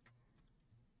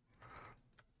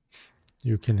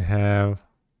 you can have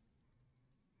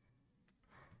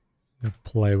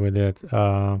play with it.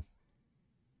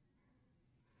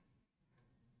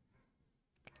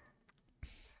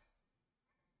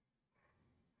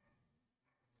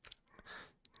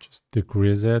 Just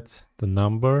decrease it, the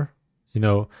number. You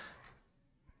know,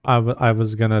 I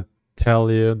was gonna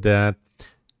tell you that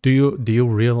do you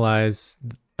realize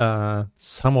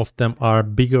some of them are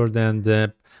bigger than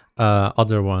the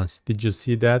other ones? Did you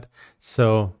see that?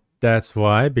 So that's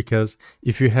why, because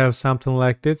if you have something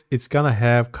like this, it's gonna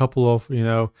have couple of, you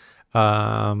know,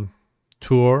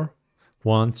 tour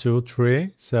 1 2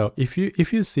 3. So if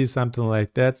you see something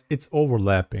like that, it's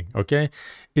overlapping. Okay,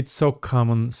 it's so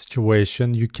common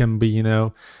situation. You can be, you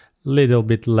know, little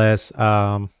bit less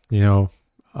you know,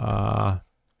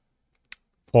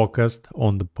 focused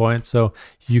on the point, so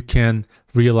you can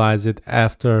realize it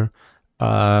after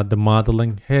the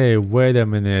modeling. Hey, wait a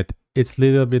minute, it's a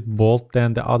little bit bold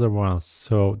than the other ones.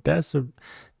 So that's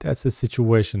a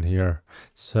situation here.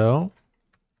 So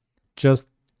just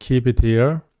keep it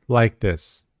here like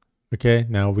this. Okay,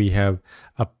 now we have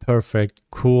a perfect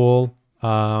cool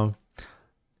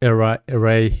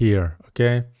array here.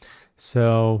 Okay,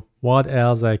 so what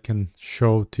else I can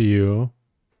show to you?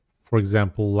 For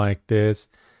example, like this,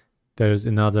 there's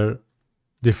another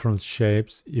different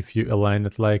shapes. If you align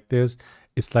it like this,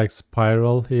 it's like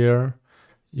spiral here.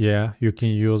 Yeah, you can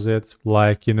use it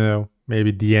like, you know,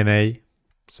 maybe DNA.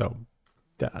 So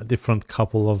different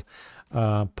couple of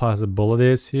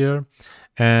possibilities here.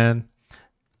 And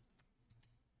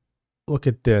look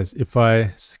at this. If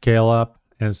I scale up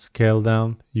and scale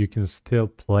down, you can still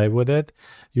play with it.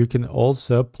 You can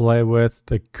also play with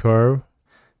the curve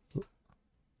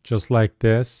just like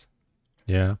this.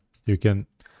 Yeah, you can,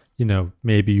 you know,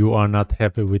 maybe you are not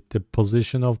happy with the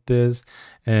position of this,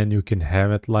 and you can have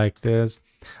it like this.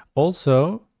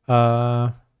 Also,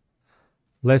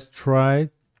 let's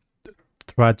try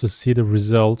to see the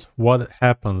result. What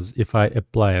happens if I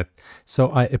apply it? So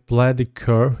I apply the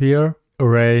curve here.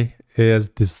 Array is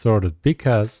distorted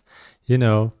because, you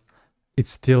know, it's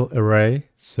still array.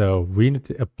 So we need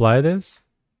to apply this,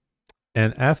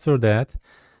 and after that,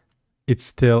 it's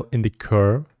still in the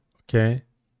curve. Okay,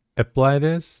 apply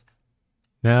this.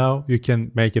 Now you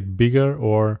can make it bigger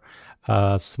or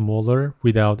smaller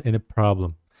without any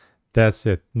problem. That's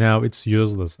it. Now it's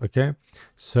useless. Okay,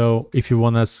 so if you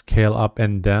want to scale up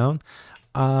and down,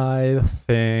 I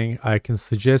think I can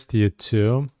suggest you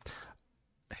to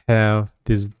have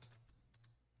this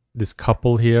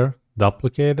couple here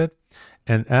duplicated,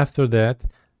 and after that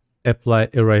apply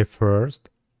array first,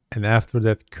 and after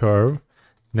that curve.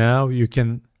 Now you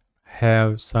can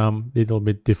have some little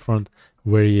bit different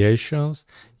variations.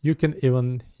 You can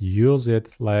even use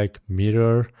it like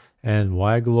mirror and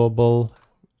Y global.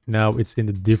 Now it's in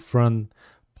the different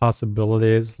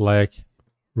possibilities, like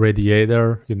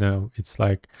radiator, you know, it's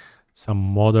like some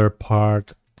motor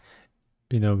part,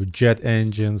 you know, jet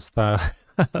engine style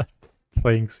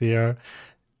things here.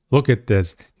 Look at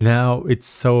this. Now it's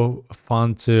so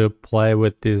fun to play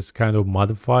with these kind of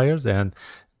modifiers and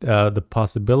the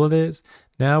possibilities.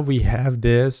 Now we have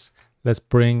this. Let's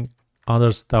bring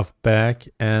other stuff back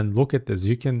and look at this.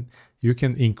 You can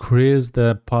increase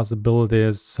the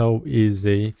possibilities so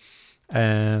easy.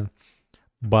 And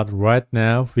but right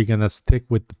now we're gonna stick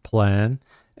with the plan.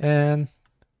 And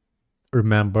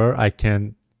remember, I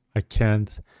can't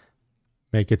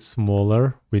make it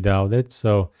smaller without it.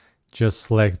 So just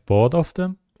select both of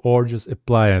them or just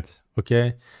apply it.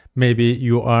 Okay, maybe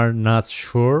you are not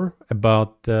sure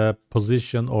about the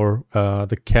position or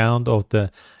the count of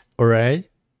the array.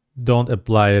 Don't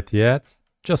apply it yet,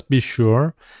 just be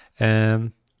sure.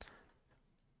 And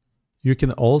you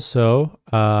can also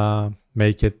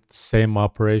make it same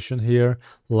operation here,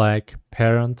 like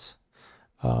parent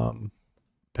object,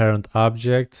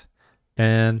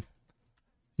 and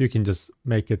you can just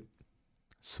make it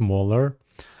smaller.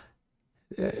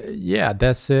 Yeah,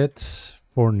 that's it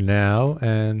for now,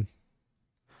 and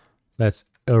let's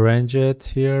arrange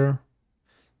it here.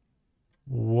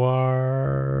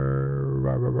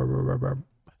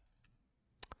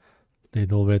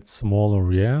 Little bit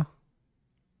smaller, yeah.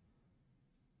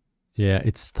 Yeah,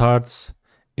 it starts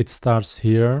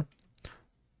here.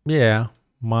 Yeah,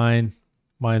 mine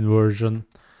version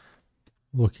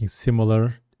looking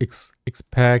similar.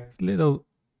 Expect little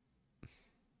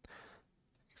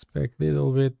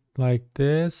bit like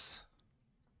this,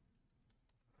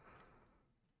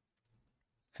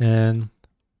 and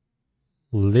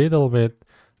little bit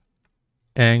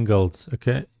angled.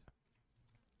 Okay,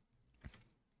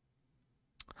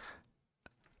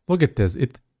 look at this.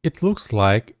 It looks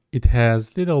like it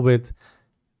has little bit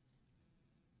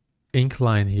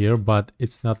incline here, but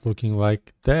it's not looking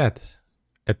like that.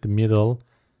 at the middle.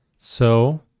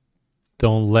 So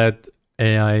don't let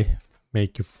AI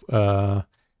make you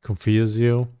confuse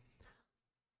you.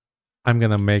 I'm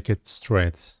gonna make it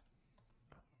straight,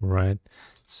 right?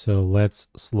 So let's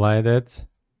slide it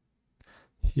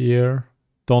here.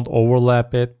 Don't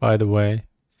overlap it, by the way.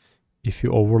 If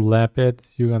you overlap it,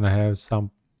 you're gonna have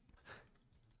some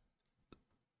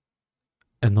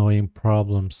annoying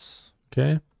problems.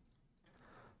 Okay.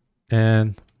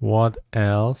 And what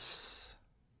else?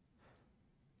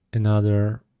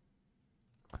 Another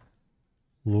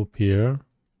loop here.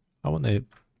 I want to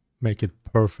make it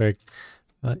perfect.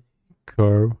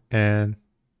 Curve and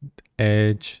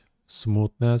edge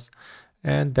smoothness,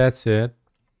 and that's it.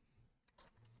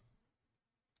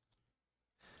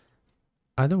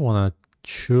 I don't want to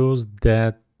choose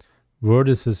that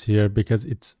vertices here because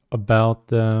it's about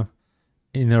the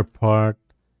inner part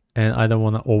and I don't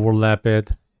want to overlap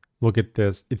it. Look at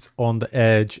this, it's on the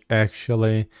edge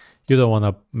actually. You don't want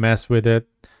to mess with it,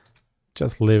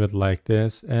 just leave it like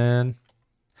this. And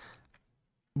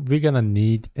we're gonna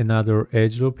need another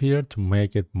edge loop here to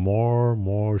make it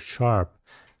more sharp.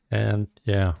 And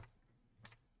yeah,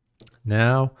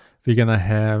 now we're gonna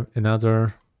have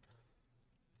another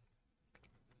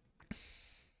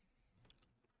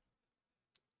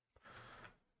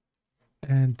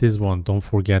and this one, don't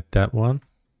forget that one.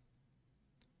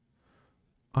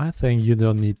 I think you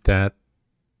don't need that.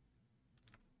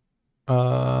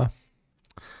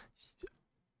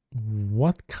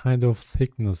 What kind of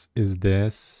thickness is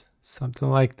this? Something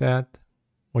like that.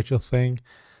 What you think?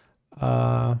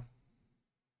 Okay,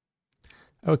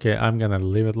 I'm gonna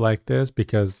leave it like this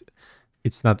because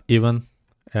it's not even,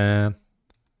 and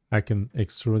I can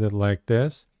extrude it like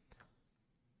this.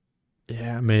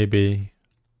 Yeah, maybe.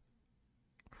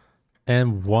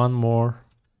 And one more.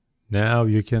 Now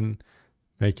you can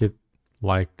make it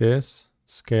like this,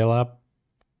 scale up,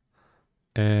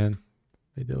 and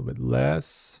a little bit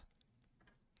less.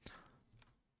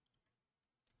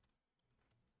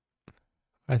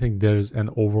 I think there's an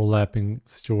overlapping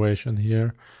situation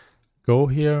here. Go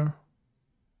here.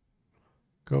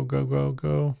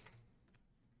 Go.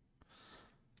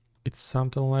 It's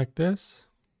something like this.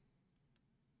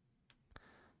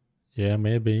 Yeah,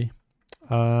 maybe.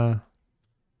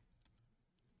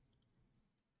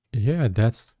 Yeah,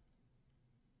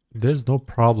 there's no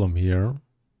problem here.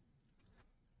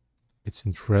 It's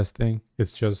interesting.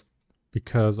 It's just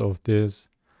because of this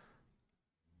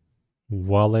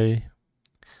valley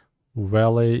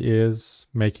is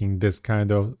making this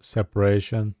kind of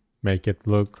separation, make it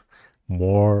look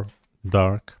more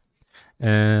dark.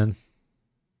 And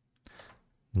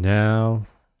now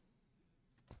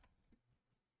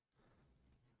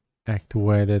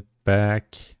activate it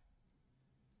back.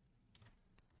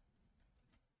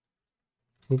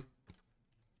 Oop.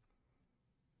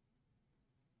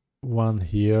 One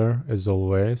here as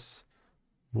always,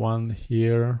 one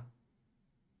here,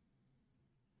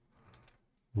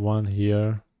 one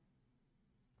here.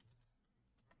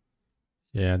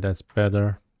 Yeah, that's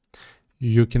better.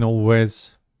 You can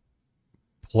always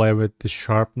play with the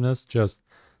sharpness. Just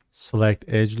select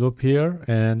edge loop here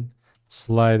and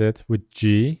slide it with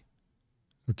G.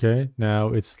 Okay, now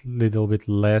it's a little bit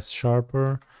less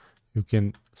sharper. You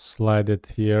can slide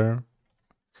it here.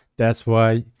 That's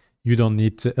why you don't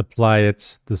need to apply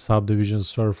it, the subdivision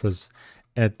surface,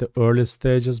 at the early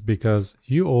stages, because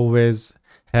you always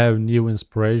have new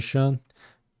inspiration.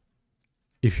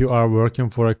 If you are working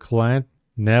for a client,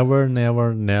 never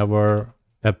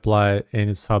apply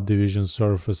any subdivision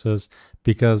surfaces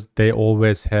because they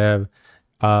always have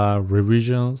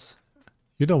revisions.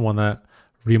 You don't want to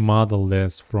remodel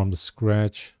this from the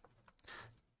scratch.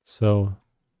 So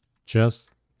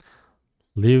just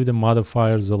leave the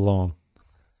modifiers alone.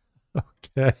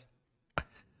 Okay.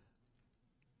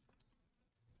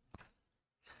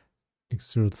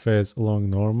 Extrude face along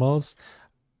normals.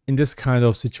 In this kind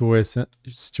of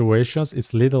situations,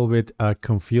 it's a little bit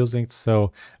confusing.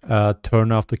 So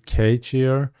turn off the cage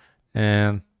here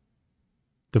and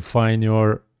define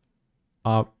your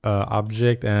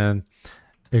object and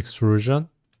extrusion.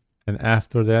 And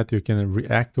after that, you can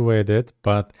reactivate it,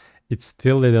 but it's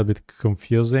still a little bit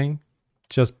confusing.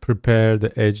 Just prepare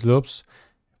the edge loops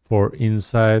for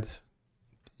inside,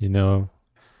 you know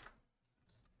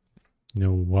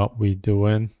what we're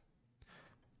doing.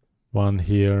 One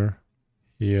here,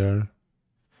 here.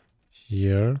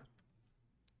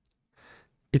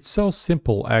 It's so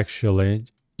simple actually.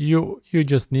 You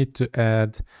just need to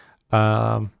add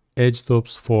edge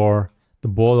loops for the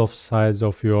both sides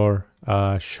of your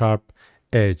sharp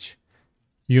edge.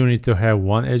 You need to have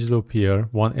one edge loop here,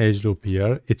 one edge loop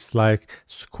here. It's like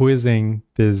squeezing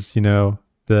this,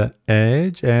 the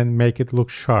edge and make it look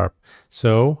sharp.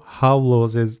 So how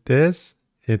loose is this?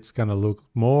 It's gonna look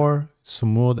more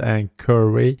smooth and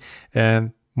curvy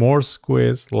and more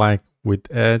squeeze like with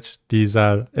edge. These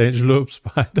are edge loops,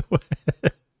 by the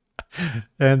way.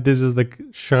 And this is the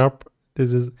sharp,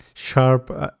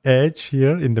 edge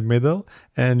here in the middle,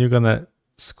 and you're gonna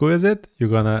squeeze it,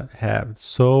 you're gonna have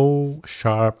so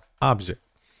sharp object.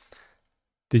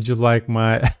 Did you like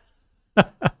my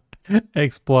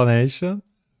explanation?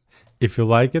 If you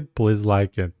like it, please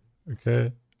like it.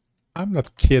 Okay, I'm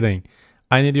not kidding.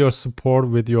 I need your support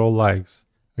with your likes.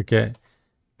 Okay,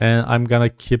 and I'm gonna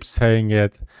keep saying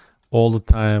it all the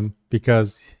time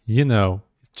because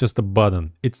it's just a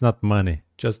button. It's not money.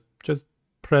 Just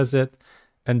press it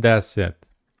and that's it.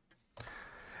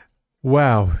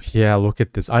 Wow, yeah, look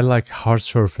at this. I like hard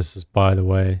surfaces, by the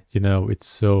way. It's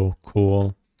so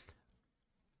cool.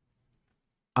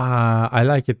 I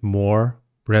like it more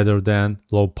rather than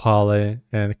low poly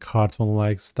and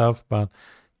cartoon-like stuff, but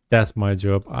that's my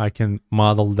job. I can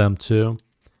model them too.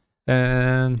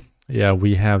 And yeah,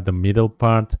 we have the middle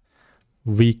part.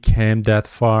 We came that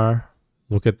far.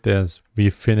 Look at this. We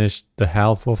finished the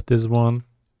half of this one.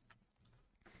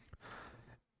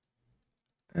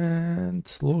 And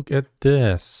look at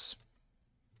this.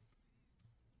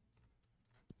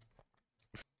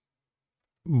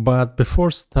 But before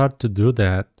start to do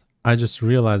that, I just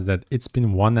realized that it's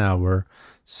been 1 hour.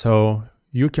 So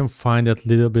you can find it a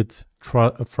little bit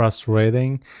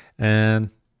frustrating,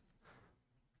 and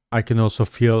I can also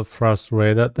feel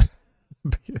frustrated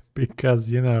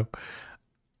because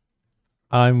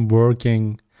I'm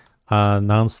working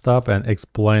nonstop and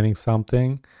explaining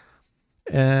something,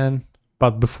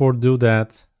 but before do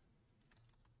that,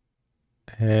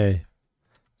 hey,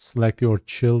 select your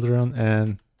children.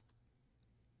 And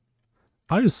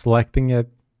are you selecting it?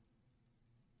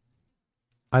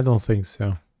 I don't think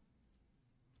so.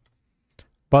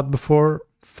 But before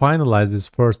finalize this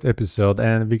first episode,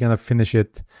 and we're gonna finish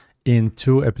it in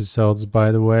 2 episodes,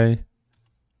 by the way.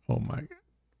 Oh my god,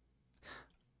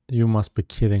 you must be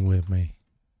kidding with me.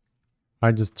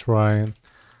 I just try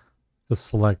to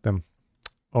select them.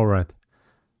 All right,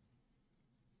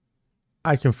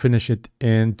 I can finish it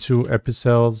in 2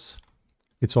 episodes.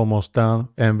 It's almost done,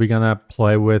 and we're gonna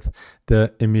play with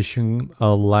the emission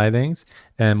lightings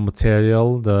and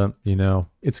material.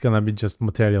 It's gonna be just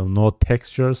material, no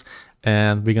textures,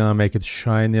 and we're gonna make it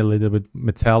shiny, a little bit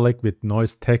metallic with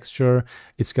noise texture.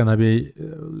 It's gonna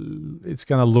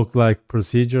look like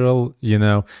procedural.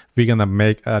 We're gonna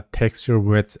make a texture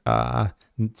with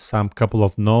some couple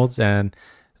of nodes and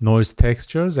noise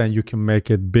textures, and you can make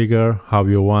it bigger how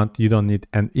you want. You don't need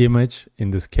an image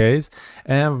in this case.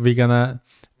 And we're gonna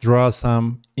draw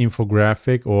some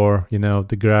infographic or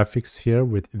the graphics here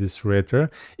with Illustrator.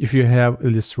 If you have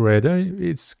Illustrator,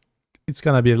 it's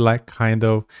gonna be like kind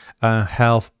of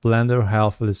half Blender,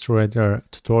 half Illustrator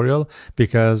tutorial,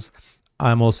 because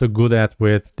I'm also good at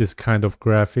with this kind of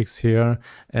graphics here,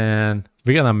 and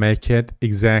we're gonna make it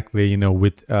exactly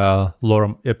with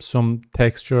lorem ipsum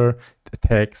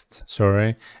text,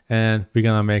 sorry, and we're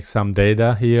gonna make some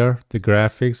data here, the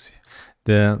graphics,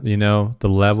 the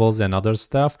levels and other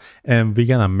stuff, and we're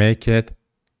gonna make it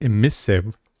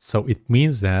emissive. So it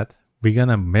means that we're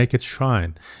gonna make it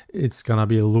shine. It's gonna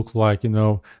be look like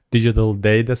digital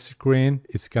data screen.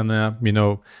 It's gonna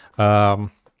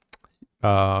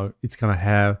it's gonna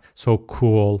have so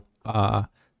cool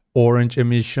orange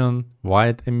emission,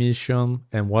 white emission,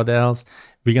 and what else?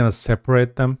 We're gonna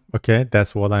separate them. Okay,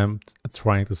 that's what I'm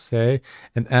trying to say.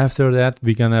 And after that,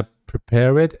 we're gonna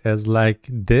prepare it as like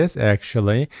this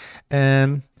actually,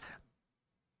 and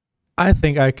I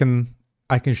think I can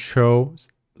show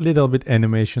little bit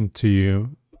animation to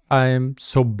you. I'm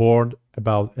so bored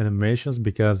about animations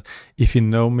because if you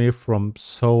know me from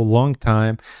so long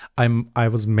time, I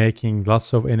was making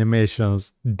lots of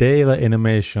animations, daily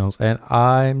animations, and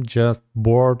I'm just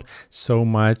bored so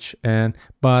much.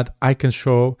 But I can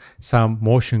show some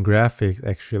motion graphics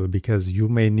actually, because you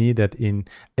may need that in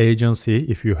agency.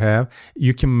 If you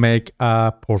can make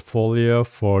a portfolio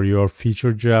for your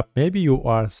future job. Maybe you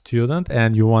are a student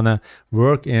and you want to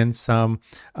work in some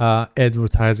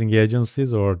advertising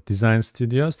agencies or design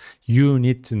studios. You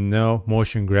need to know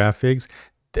motion graphics.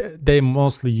 They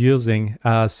mostly using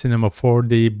Cinema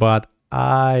 4D, but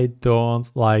I don't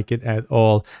like it at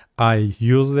all. I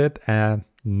use it and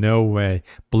no way.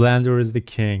 Blender is the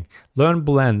king. Learn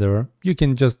Blender. You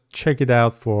can just check it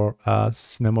out for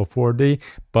Cinema 4D,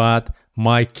 but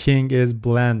my king is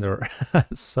Blender.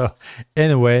 So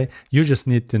anyway, you just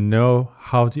need to know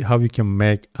how you can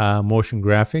make motion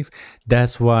graphics.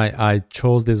 That's why I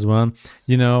chose this one.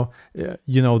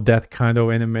 That kind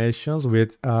of animations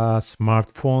with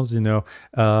smartphones.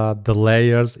 The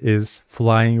layers is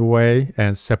flying away,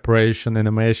 and separation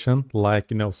animation, like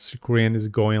screen is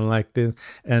going like this,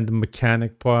 and the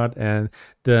mechanic part and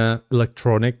the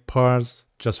electronic parts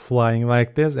just flying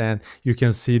like this, and you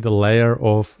can see the layer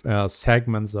of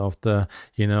segments of the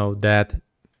that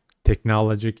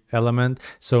technologic element.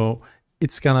 So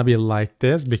it's gonna be like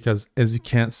this, because as you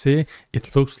can see,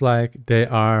 it looks like they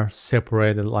are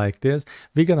separated like this.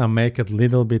 We're gonna make a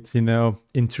little bit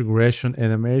integration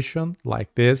animation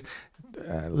like this.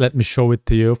 Let me show it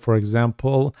to you. For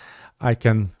example, I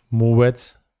can move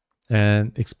it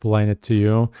and explain it to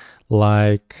you.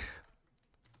 Like,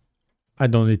 I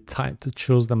don't need time to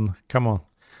choose them. Come on.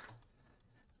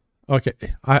 Okay,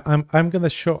 I'm gonna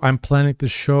show. I'm planning to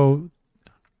show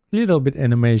a little bit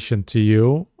animation to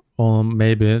you on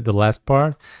maybe the last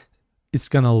part. It's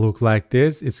gonna look like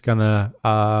this. It's gonna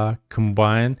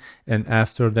combine, and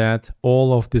after that,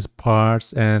 all of these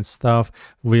parts and stuff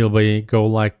will be go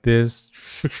like this,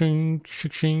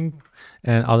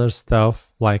 and other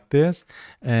stuff like this,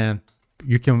 and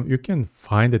you can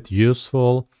find it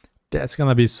useful. That's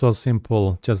gonna be so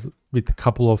simple, just with a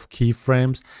couple of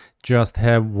keyframes. Just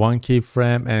have one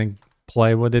keyframe and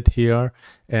play with it here,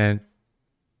 and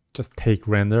just take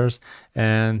renders,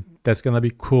 and that's gonna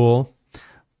be cool.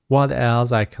 What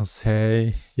else I can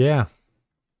say? Yeah,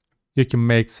 you can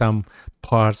make some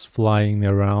parts flying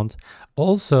around.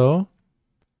 Also,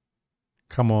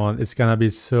 come on, it's gonna be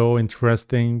so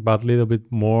interesting, but a little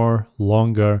bit more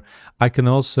longer. I can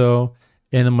also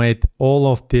animate all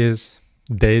of this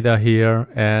data here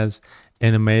as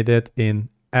animated in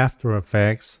After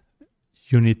Effects.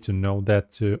 You need to know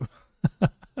that too.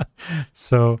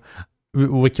 So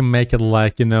we can make it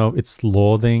like it's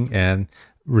loading and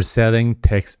resetting.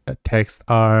 Text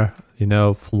are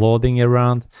floating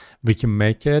around. We can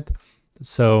make it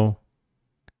so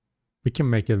we can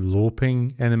make it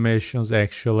looping animations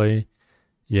actually.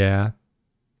 Yeah,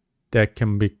 that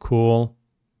can be cool.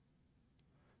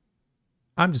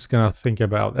 I'm just gonna think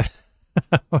about it.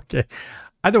 Okay,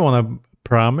 I don't want to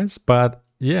promise, but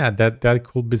yeah, that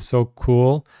could be so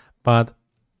cool, but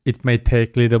it may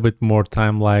take a little bit more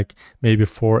time, like maybe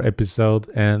 4 episodes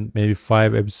and maybe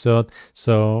 5 episodes.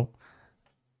 So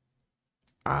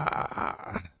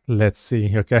let's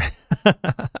see. Okay.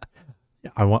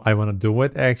 I want to do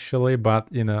it actually, but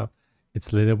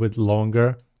it's a little bit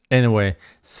longer. Anyway,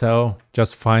 so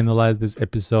just finalize this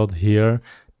episode here.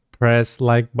 Press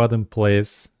like button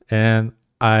please, and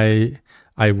I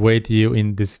wait you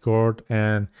in Discord,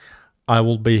 and I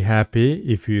will be happy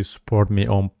if you support me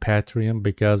on Patreon,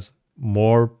 because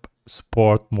more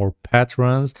support, more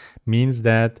patrons means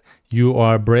that you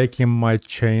are breaking my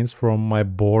chains from my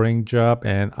boring job,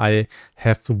 and I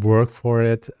have to work for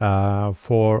it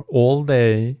for all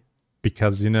day,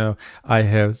 because I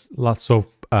have lots of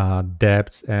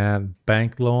debts and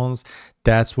bank loans.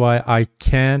 That's why I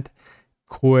can't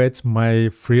quit my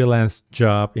freelance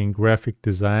job in graphic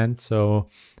design. So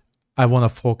I want to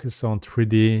focus on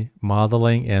 3D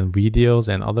modeling and videos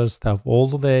and other stuff all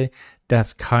the day.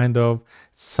 That's kind of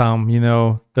some,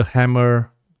 the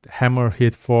hammer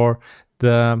hit for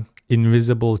the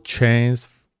invisible chains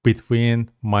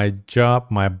between my job,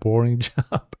 my boring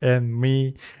job, and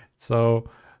me. So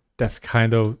that's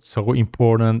kind of so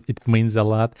important. It means a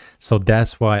lot. So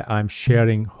that's why I'm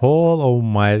sharing all of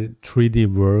my 3D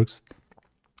works,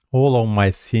 all of my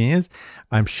scenes.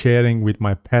 I'm sharing with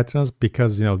my patrons,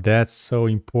 because that's so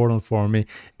important for me,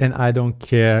 and I don't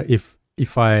care if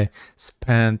I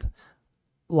spend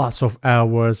lots of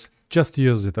hours. Just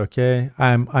use it, okay?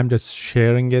 I'm just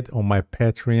sharing it on my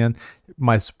Patreon.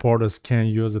 My supporters can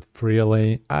use it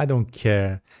freely. I don't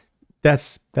care.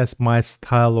 That's my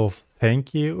style of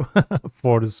thank you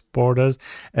for the supporters.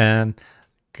 And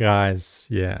guys,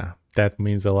 yeah, that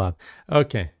means a lot.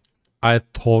 Okay, I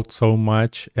talked so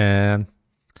much, and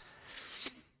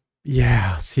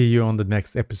yeah, see you on the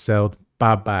next episode.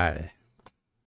 Bye bye.